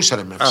the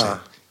Jerusalem accent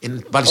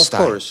in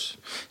Palestine. Of course.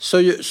 So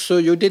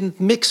you didn't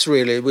mix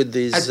really with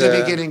these. At the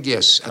beginning,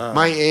 yes. At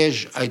my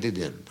age, I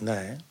didn't.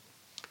 No.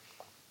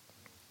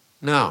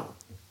 Now,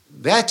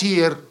 that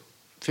year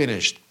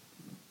finished.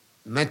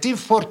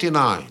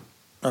 1949.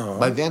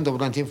 By the end of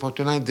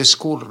 1949, the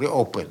school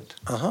reopened.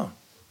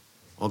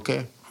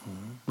 Okay.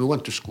 We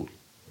went to school.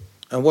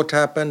 And what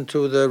happened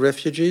to the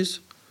refugees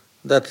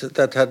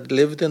that had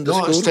lived in the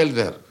school? No, still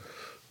there.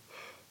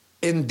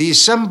 In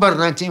December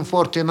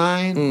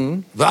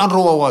 1949, the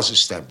UNRWA was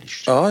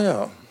established. Oh,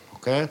 yeah.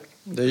 Okay?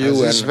 The UN.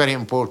 This is very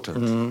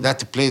important.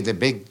 That played a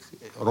big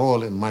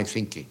role in my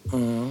thinking.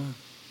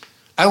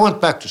 I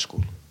went back to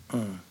school.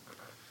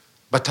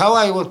 But how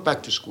I went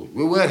back to school?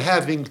 We were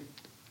having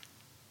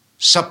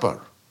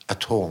supper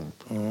at home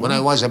when I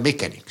was a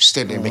mechanic,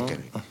 still a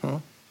mechanic.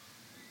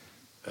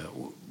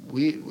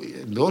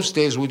 In those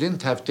days, we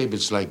didn't have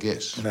tables like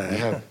this. We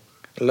have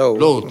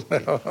low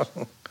tables,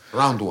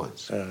 round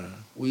ones.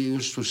 We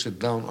used to sit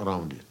down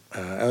around it.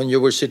 And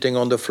you were sitting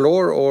on the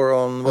floor or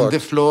on what? On the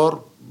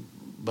floor,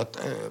 but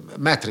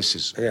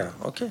mattresses. Yeah,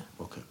 okay.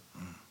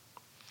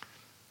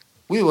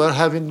 We were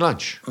having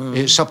lunch,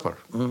 supper.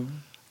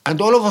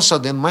 And all of a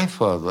sudden, my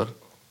father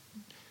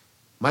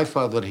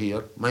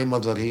here, my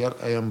mother here,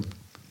 and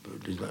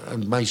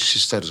my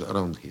sisters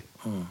around here.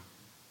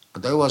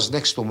 And I was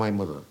next to my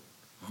mother.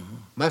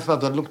 My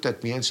father looked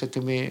at me and said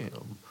to me,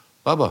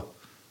 Baba,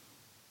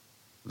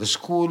 the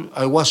school,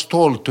 I was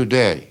told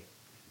today,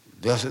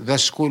 the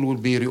school will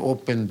be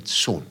reopened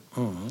soon.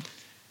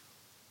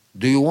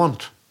 Do you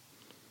want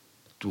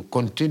to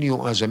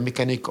continue as a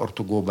mechanic or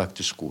to go back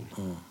to school?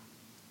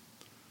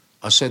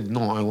 I said,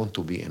 no, I want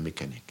to be a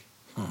mechanic.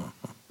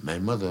 My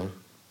mother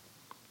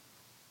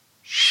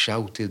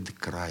shouted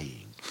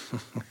crying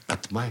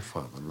at my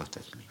father, not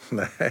at me.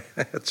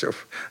 That's your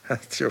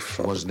She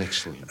father. was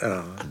next to him,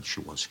 and she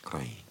was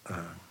crying.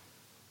 I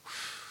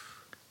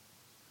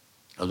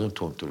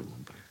don't want to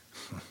remember.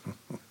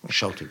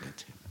 Shouting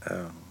at him.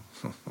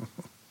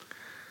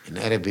 In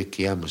Arabic,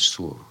 Ya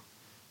Mastur,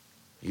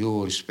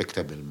 you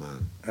respectable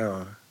man.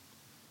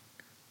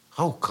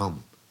 How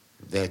come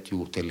that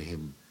you tell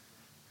him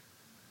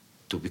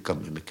to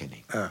become a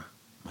mechanic?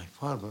 My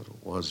father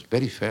was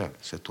very fair.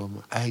 He said to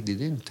him, I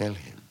didn't tell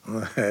him.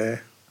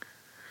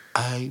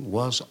 I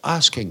was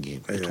asking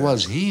him. It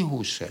was he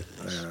who said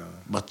this.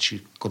 But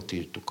she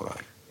continued to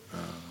cry.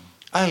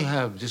 I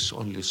have this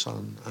only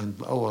son,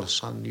 and our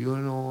son,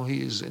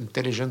 he is an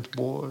intelligent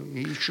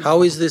boy.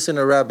 How is this in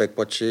Arabic,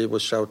 what she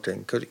was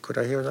shouting? Could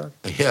I hear that?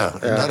 Yeah,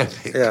 in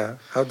Arabic. Yeah,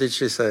 how did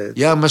she say it?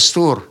 يا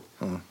مستور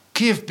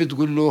كيف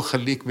بتقول له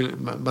خليك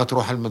ما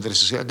تروح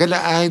المدرسة؟ قال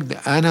له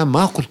أنا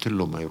ما قلت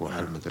له ما يروح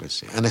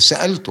المدرسة، أنا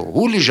سألته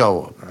هو اللي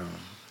جاوب.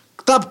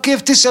 طب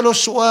كيف تسأله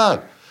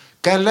السؤال؟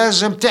 كان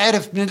لازم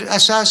تعرف من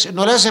الأساس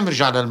إنه لازم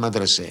يرجع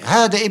للمدرسة.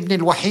 هذا ابني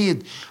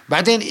الوحيد.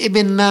 بعدين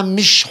ابننا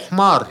مش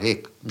حمار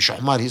هيك، مش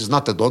حمار. He's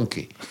not a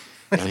donkey.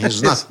 يعني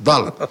he's not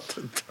dull.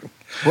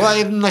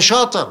 هو ابن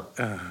شاطر.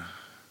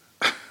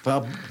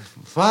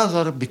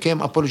 Father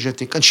became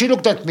apologetic, and she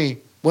looked at me.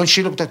 When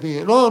she looked at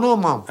me, no,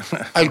 mom,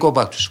 I'll go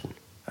back to school.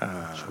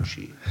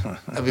 So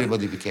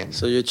everybody became.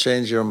 So you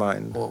changed your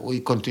mind. We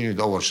continued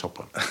our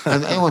supper,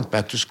 and I went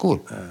back to school.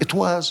 It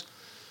was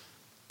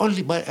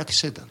only by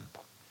accident.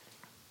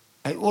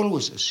 I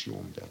always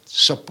assumed that.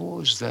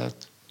 Suppose that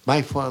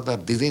my father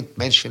didn't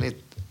mention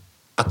it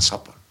at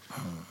supper,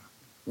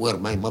 where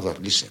my mother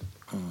listened.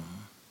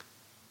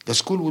 The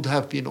school would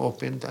have been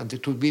opened, and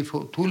it would be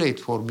too late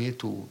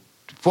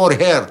for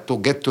her to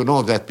get to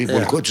know that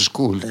people go to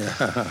school.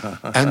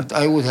 And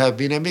I would have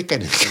been a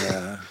mechanic.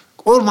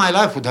 All my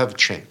life would have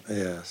changed.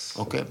 Yes.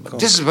 Okay, but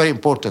this is very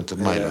important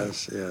in my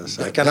life. Yes,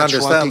 I can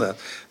understand that.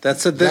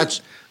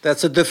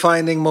 That's a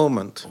defining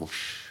moment.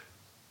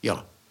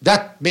 Yeah,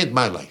 that made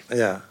my life.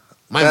 Yeah.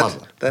 My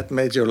mother. That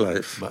made your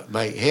life.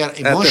 Her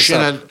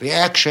emotional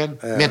reaction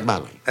made my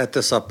life. At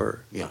the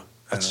supper. Yeah,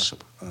 at the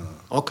supper.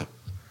 Okay.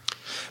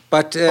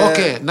 But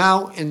okay,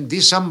 now in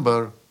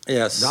December,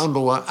 yes, the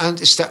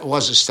UNRWA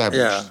was established.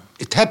 Yeah.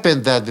 It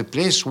happened that the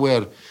place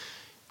where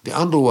the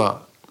UNRWA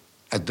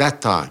at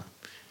that time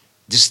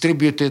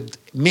distributed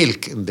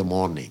milk in the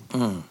morning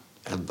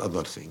and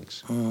other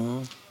things.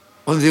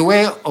 On the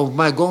way of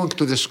my going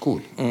to the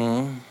school,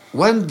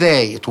 one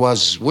day it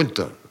was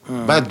winter,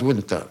 bad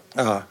winter.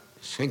 I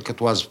think it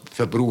was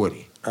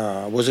February.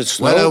 Was it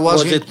snow?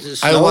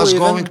 I was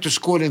going to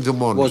school in the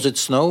morning. Was it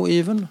snow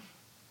even?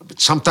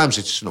 Sometimes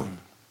it snowed,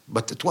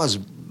 but it was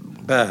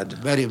bad.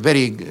 Very,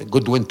 very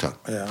good winter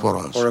for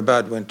us. Or a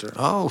bad winter.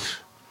 Oh,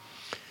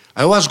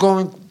 I was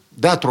going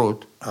that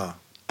road.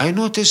 I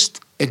noticed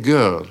a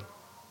girl.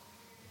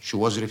 She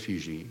was a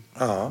refugee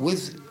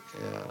with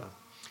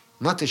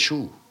not a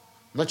shoe,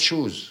 not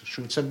shoes.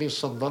 Should it be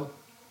sandal?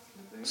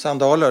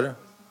 Sandaler,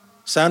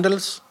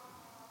 sandals.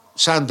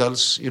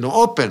 Sandals,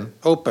 open.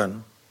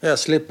 Open. Yeah,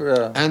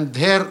 slipper. And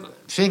her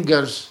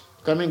fingers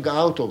coming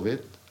out of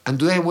it, and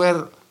they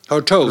were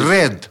her toes.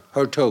 Red.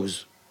 Her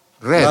toes.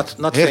 Red.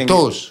 Not her fingers.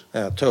 Toes.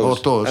 Yeah, toes.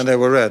 Her toes. And they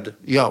were red.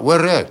 Yeah,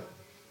 were red.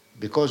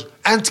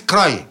 And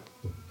crying.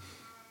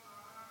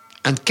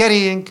 And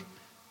carrying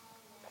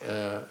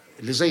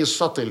اللي زي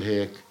السطل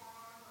هيك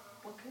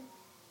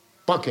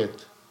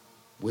bucket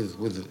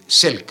with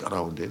silk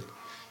around it,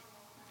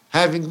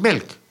 having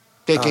milk,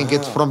 taking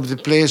it from the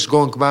place,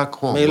 going back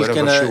home. Milk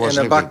wherever she was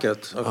in a living.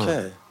 bucket,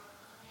 okay.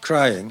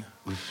 Crying.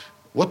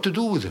 What to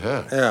do with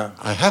her?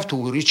 Yeah. I have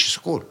to reach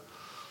school.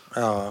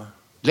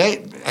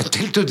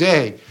 Until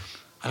today,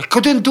 I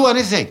couldn't do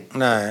anything.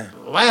 No.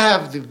 I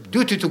have the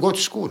duty to go to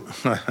school.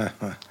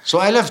 So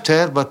I left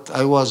her, but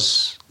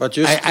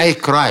I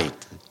cried,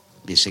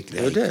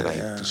 basically. You did,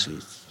 cried to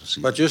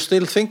see. But you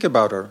still think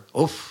about her?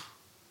 Oof.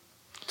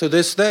 To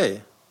this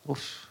day?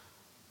 Oof.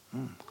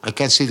 I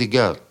can see the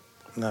girl.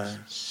 No.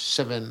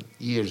 7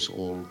 years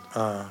old.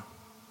 Terrible.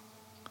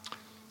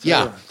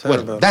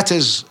 Well, that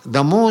is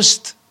the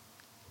most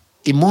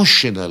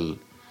emotional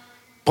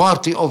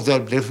party of the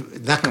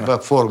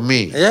Nakba for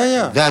me.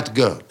 Yeah. That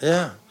girl.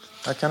 Yeah,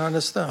 I can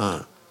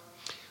understand.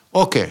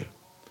 Okay.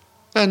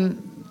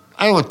 And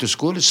I went to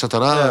school,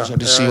 etc.,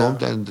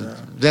 and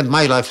then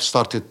my life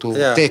started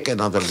to take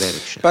another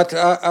direction. But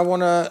I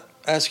want to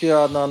ask you,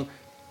 Adnan,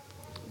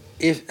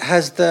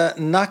 has the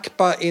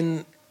Nakba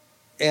in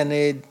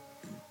any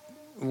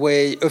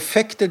way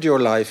affected your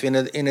life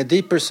in a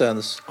deeper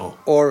sense?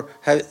 Or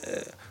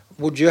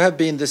would you have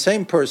been the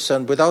same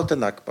person without the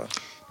Nakba?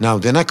 Now,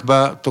 the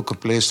Nakba took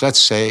place, let's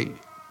say,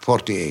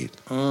 48.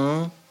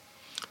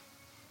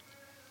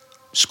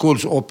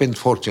 Schools opened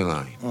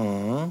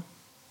 49.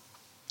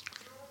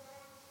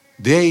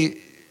 They,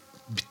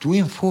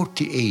 between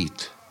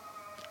 48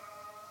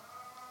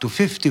 to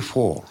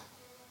 54,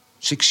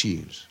 6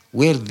 years,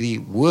 were the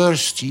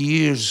worst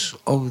years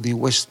of the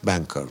West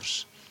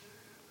Bankers.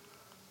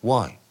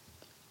 Why?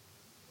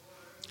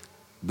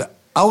 The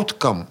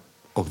outcome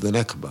of the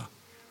Nakba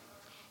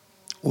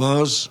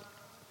was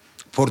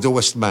for the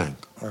West Bank.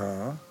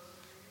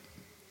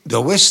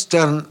 The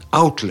western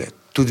outlet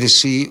to the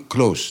sea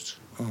closed.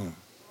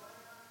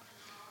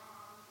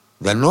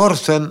 The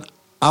northern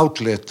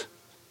outlet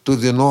to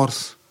the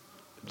north,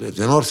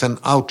 the northern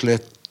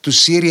outlet to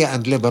Syria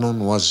and Lebanon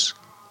was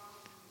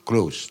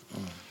closed.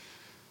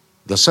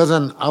 The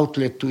southern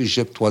outlet to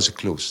Egypt was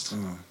closed.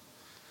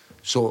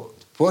 So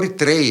for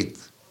trade,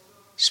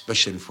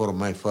 especially for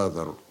my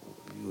father,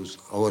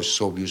 our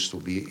soap used to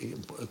be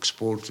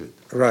exported.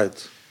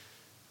 Right.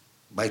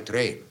 By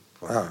train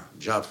from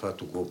Jaffa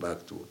to go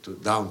back to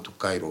down to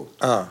Cairo.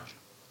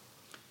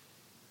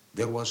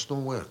 There was no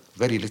work,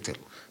 very little.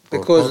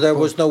 Because there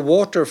was no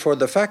water for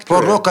the factory.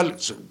 For local,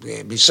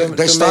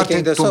 they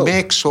started to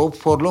make soap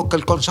for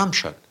local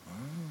consumption,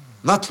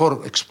 not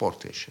for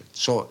exportation.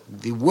 So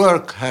the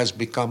work has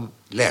become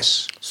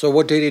less. So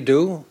what did he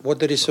do? What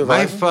did he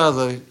survive? My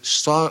father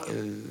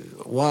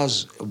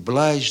was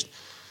obliged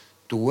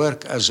to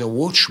work as a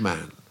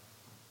watchman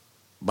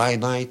by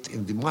night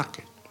in the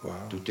market.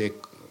 Wow.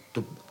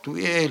 To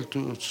be able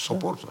to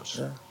support us.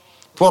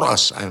 For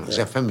us, as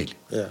a family.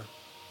 Yeah.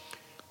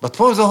 But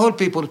for the whole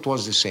people, it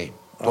was the same.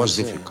 It was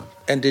difficult.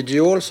 And did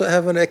you also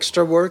have an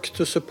extra work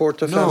to support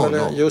the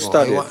family? You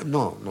studied?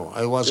 No.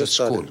 I was at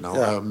school. Now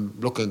I'm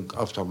looking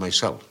after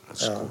myself at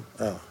school.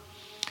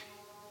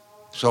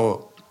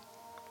 So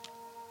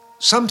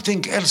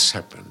something else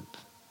happened,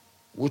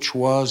 which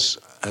was,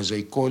 as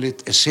I call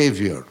it, a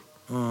savior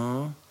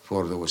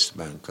for the West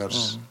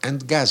Bankers and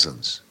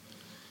Gazans.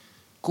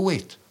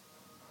 Kuwait.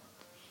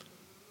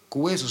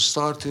 Kuwait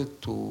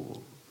started to,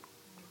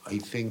 I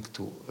think,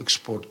 to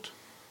export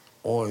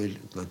oil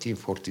in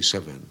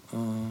 1947.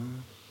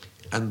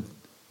 And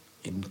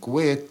in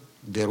Kuwait,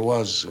 there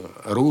was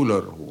a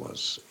ruler who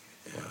was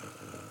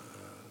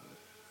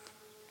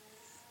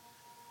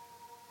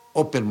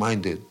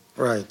open-minded.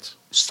 Right.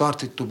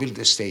 Started to build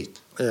a state.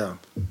 Yeah.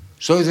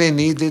 So they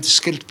needed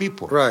skilled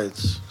people. Right.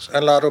 A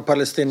lot of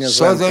Palestinians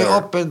So went they there.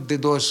 opened the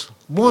doors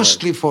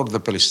mostly for the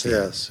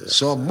Palestinians. Yes.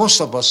 So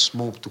most of us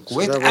moved to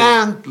Kuwait,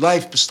 and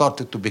life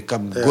started to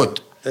become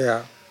good.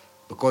 Yeah.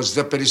 Because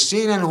the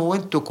Palestinian who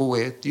went to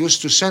Kuwait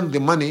used to send the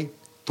money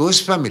to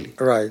his family.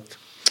 Right.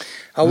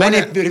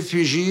 Many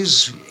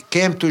refugees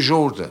came to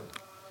Jordan.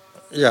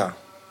 Yeah.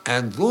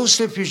 And those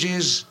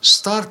refugees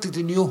started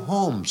new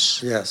homes.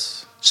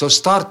 Yes. So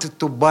started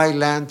to buy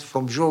land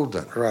from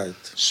Jordan. Right.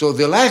 So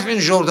the life in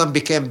Jordan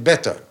became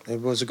better. It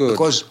was good.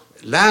 Because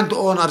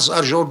landowners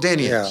are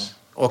Jordanians.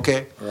 Yeah.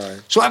 Okay?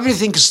 Right. So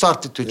everything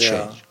started to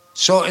change.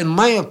 So in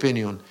my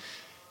opinion,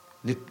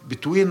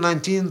 between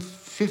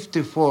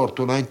 1954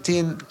 to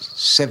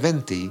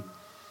 1970,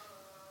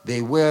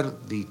 they were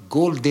the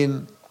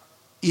golden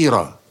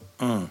era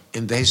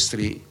in the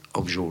history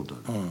of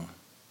Jordan.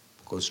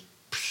 Because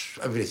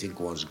everything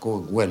was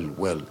going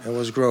well. It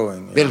was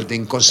growing.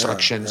 Building,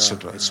 construction,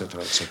 etc.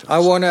 I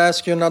want to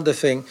ask you another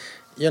thing.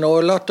 You know,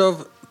 a lot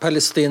of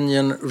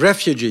Palestinian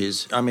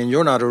refugees, I mean,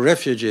 you're not a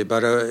refugee,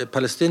 but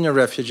Palestinian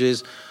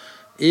refugees,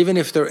 even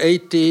if they're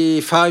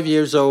 85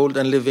 years old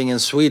and living in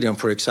Sweden,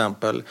 for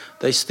example,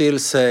 they still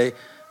say,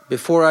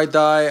 before I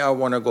die, I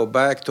want to go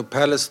back to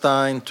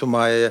Palestine, to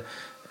my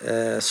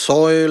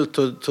soil,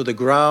 to the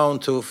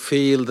ground, to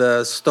feel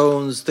the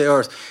stones, the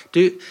earth.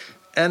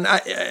 And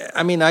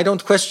I mean, I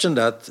don't question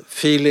that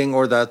feeling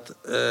or that,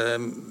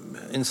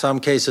 in some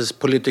cases,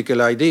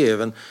 political idea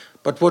even.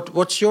 But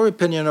what's your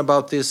opinion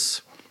about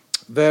this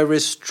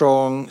very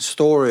strong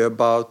story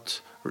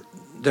about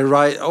the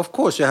right? Of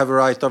course, you have a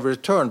right of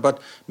return, but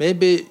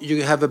maybe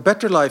you have a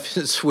better life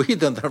in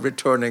Sweden than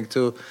returning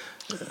to.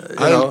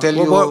 I'll tell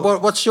you.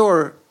 What's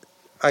your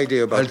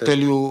idea about it? I'll tell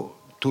you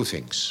two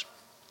things.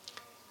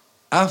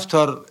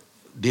 After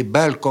the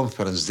Bâle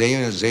Conference,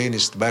 the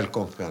Zionist Bâle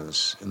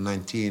Conference in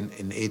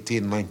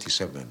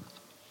 1897,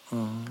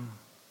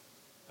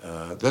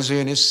 the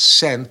Zionists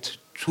sent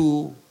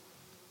two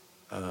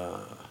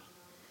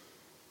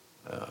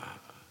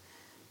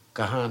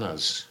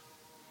kahanas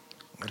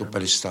to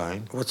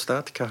Palestine. What's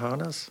that,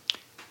 kahanas?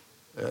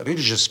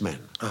 Religious men.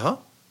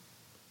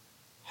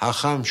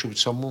 حاخام شو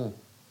بتسموه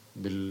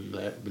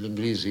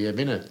بالانجليزي يا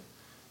بنت؟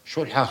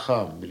 شو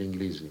الحاخام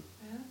بالانجليزي؟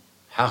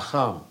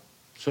 حاخام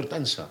صرت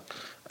انسى.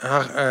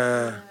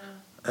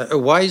 A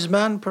wise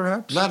man,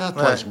 perhaps? لا not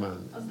wise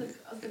man. قصدك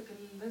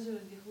الرجل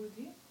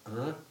اليهودي؟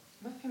 ما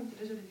فهمت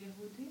الرجل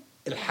اليهودي؟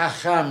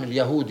 الحاخام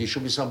اليهودي شو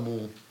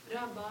بيسموه؟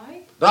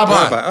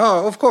 Rabbi.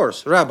 Oh, of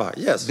course, rabbi.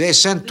 Yes. They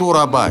sent two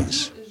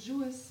rabbis.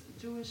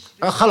 Jewish.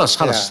 خلاص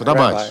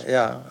rabbis.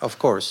 Yeah, of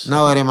course.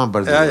 Now I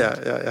remember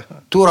that. Yeah.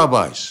 Two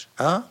rabbis.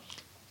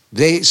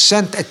 They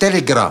sent a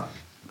telegram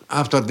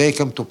after they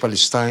came to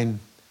Palestine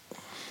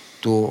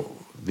to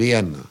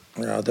Vienna.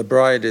 Yeah, the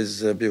bride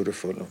is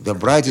beautiful. The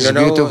bride is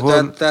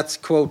beautiful. That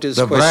quote is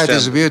the questioned. Bride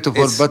is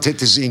beautiful, but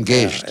it is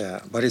engaged. Yeah,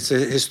 but it's a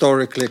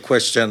historically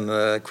questioned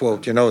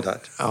quote. You know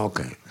that.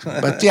 Okay,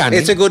 but يعني,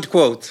 it's a good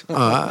quote.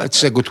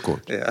 It's a good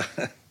quote. Yeah,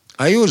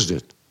 I used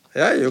it.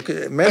 Yeah,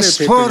 many as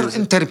people for use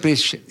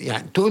interpretation,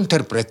 يعني, to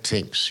interpret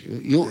things,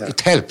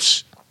 it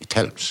helps. It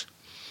helps.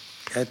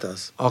 It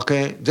does.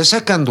 Okay, the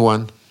second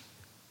one.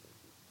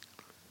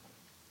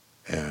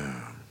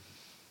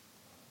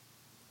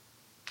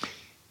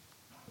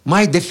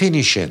 My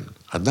definition,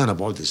 Adnan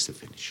Abu Odeh's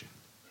definition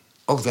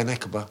of the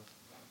Nakba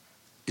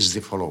is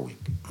the following.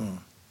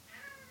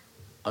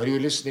 Are you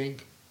listening?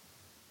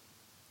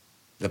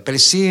 The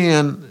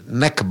Palestinian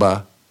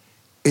Nakba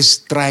is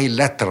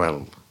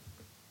trilateral.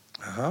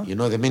 You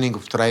know the meaning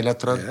of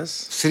trilateral?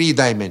 Yes. 3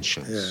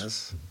 dimensions.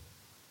 Yes.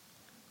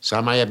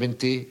 سامع يا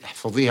بنتي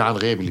احفظيها عن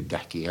غيب اللي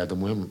بتحكيه هذا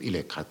مهم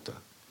إليك حتى.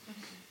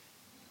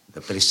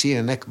 The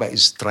Palestinian Nakba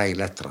is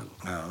trilateral.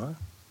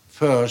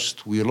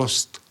 First, we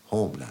lost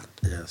homeland.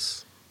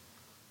 Yes.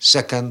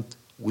 Second,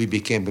 we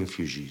became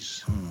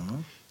refugees.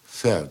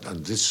 Third,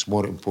 and this is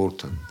more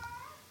important,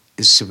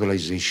 is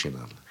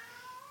civilizational.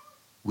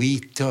 We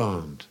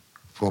turned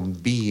from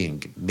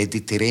being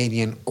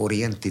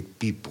Mediterranean-oriented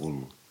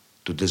people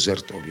to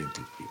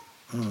desert-oriented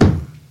people.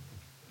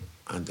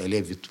 And I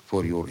leave it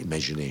for your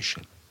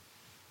imagination.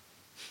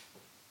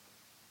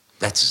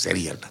 That's the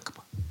real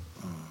Nakba.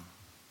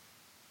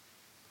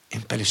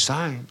 In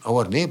Palestine,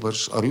 our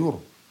neighbors are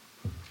Europe.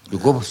 You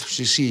go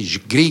to see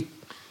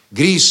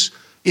Greece,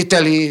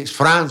 Italy,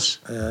 France.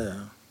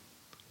 Yeah.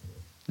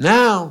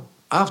 Now,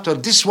 after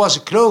this was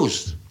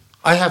closed,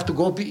 I have to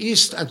go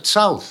east and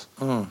south.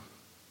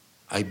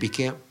 I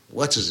became,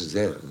 what is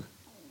there?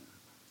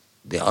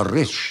 They are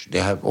rich, they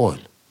have oil.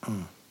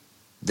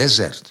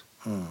 Desert.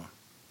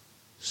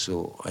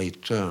 So I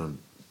turned.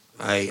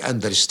 I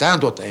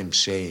understand what I'm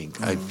saying.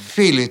 I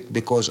feel it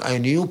because I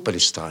knew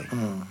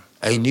Palestine.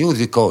 I knew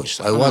the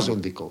coast. I was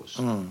on the coast.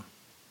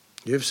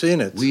 You've seen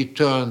it. We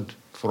turned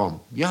from,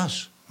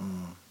 yes,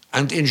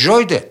 and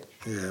enjoyed it.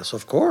 Yes,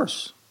 of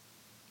course.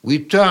 We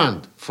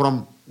turned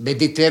from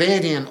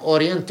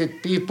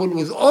Mediterranean-oriented people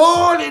with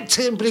all its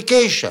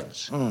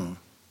implications,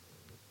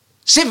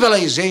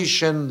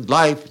 civilization,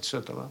 life,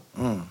 etc.,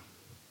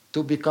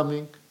 to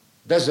becoming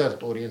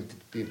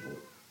desert-oriented people.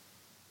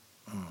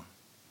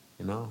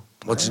 You know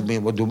what does it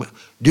mean? What do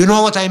you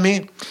know what I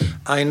mean?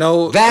 I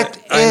know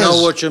that. I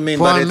know what you mean.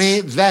 For but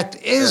me, that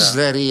is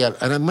the real.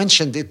 And I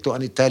mentioned it to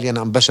an Italian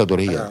ambassador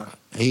here.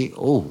 He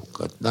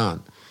got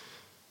down.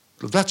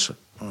 That's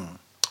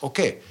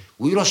okay.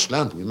 We lost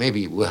land. We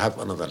have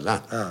another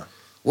land.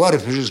 We are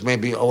refugees.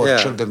 Maybe our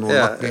children will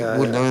not be.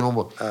 Will know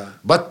more.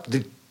 But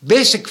the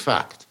basic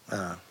fact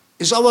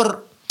is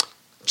our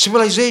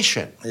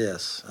civilization.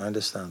 Yes, I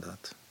understand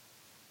that.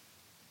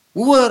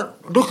 We were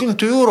looking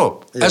to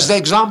Europe as the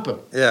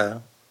example. Yeah.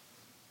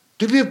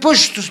 To be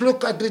pushed to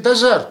look at the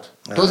desert,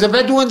 to the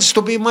Bedouins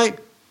to be my...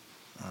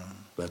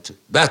 But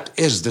that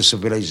is the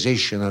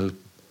civilizational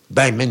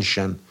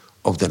dimension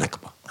of the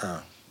Nakba.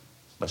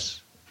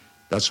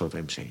 That's what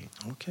I'm saying.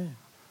 Okay.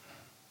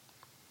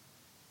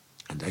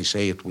 And I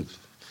say it with...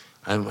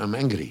 I'm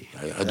angry.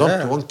 I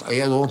don't want... I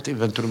don't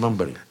even to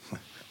remember it.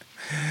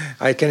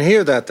 I can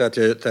hear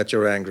that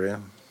you're angry.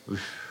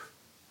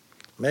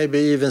 Maybe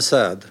even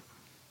sad.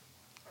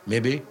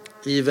 Maybe.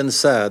 Even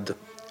sad.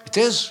 It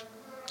is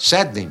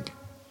saddening.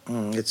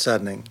 It's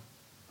saddening.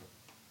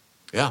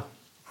 Yeah.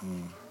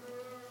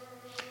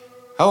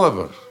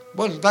 However,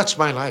 well, that's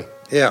my life.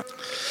 Yeah.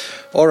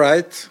 All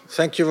right.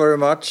 Thank you very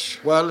much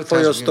for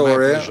your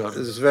story.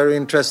 It's very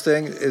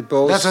interesting.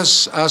 Let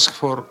us ask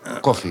for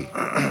coffee.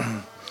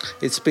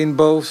 It's been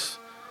both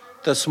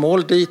the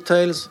small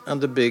details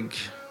and the big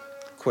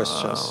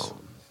questions.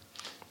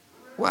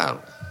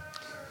 Well,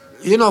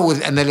 you know,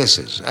 with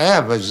analysis, I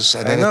have this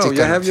analytical thinking.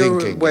 You have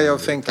your way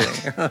of thinking.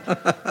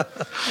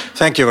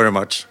 Thank you very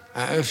much.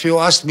 If you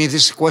asked me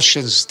these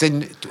questions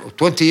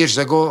 20 years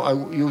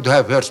ago, you would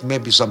have heard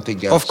maybe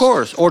something else. Of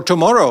course, or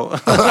tomorrow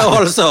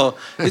also.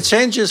 It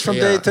changes from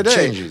day to day.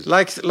 Changes.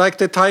 Like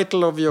the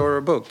title of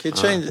your book. It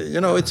changes. You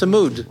know, it's a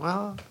mood.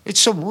 Well,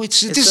 this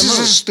is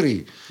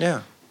history.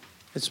 Yeah,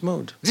 it's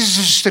mood. This is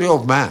history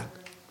of man.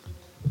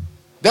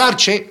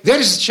 There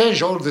is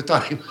change all the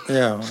time.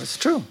 Yeah, it's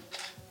true.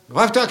 You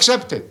have to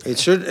accept it. It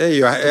should.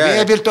 Be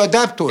able to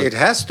adapt to it. It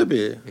has to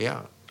be.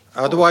 Yeah.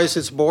 Otherwise,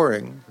 it's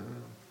boring.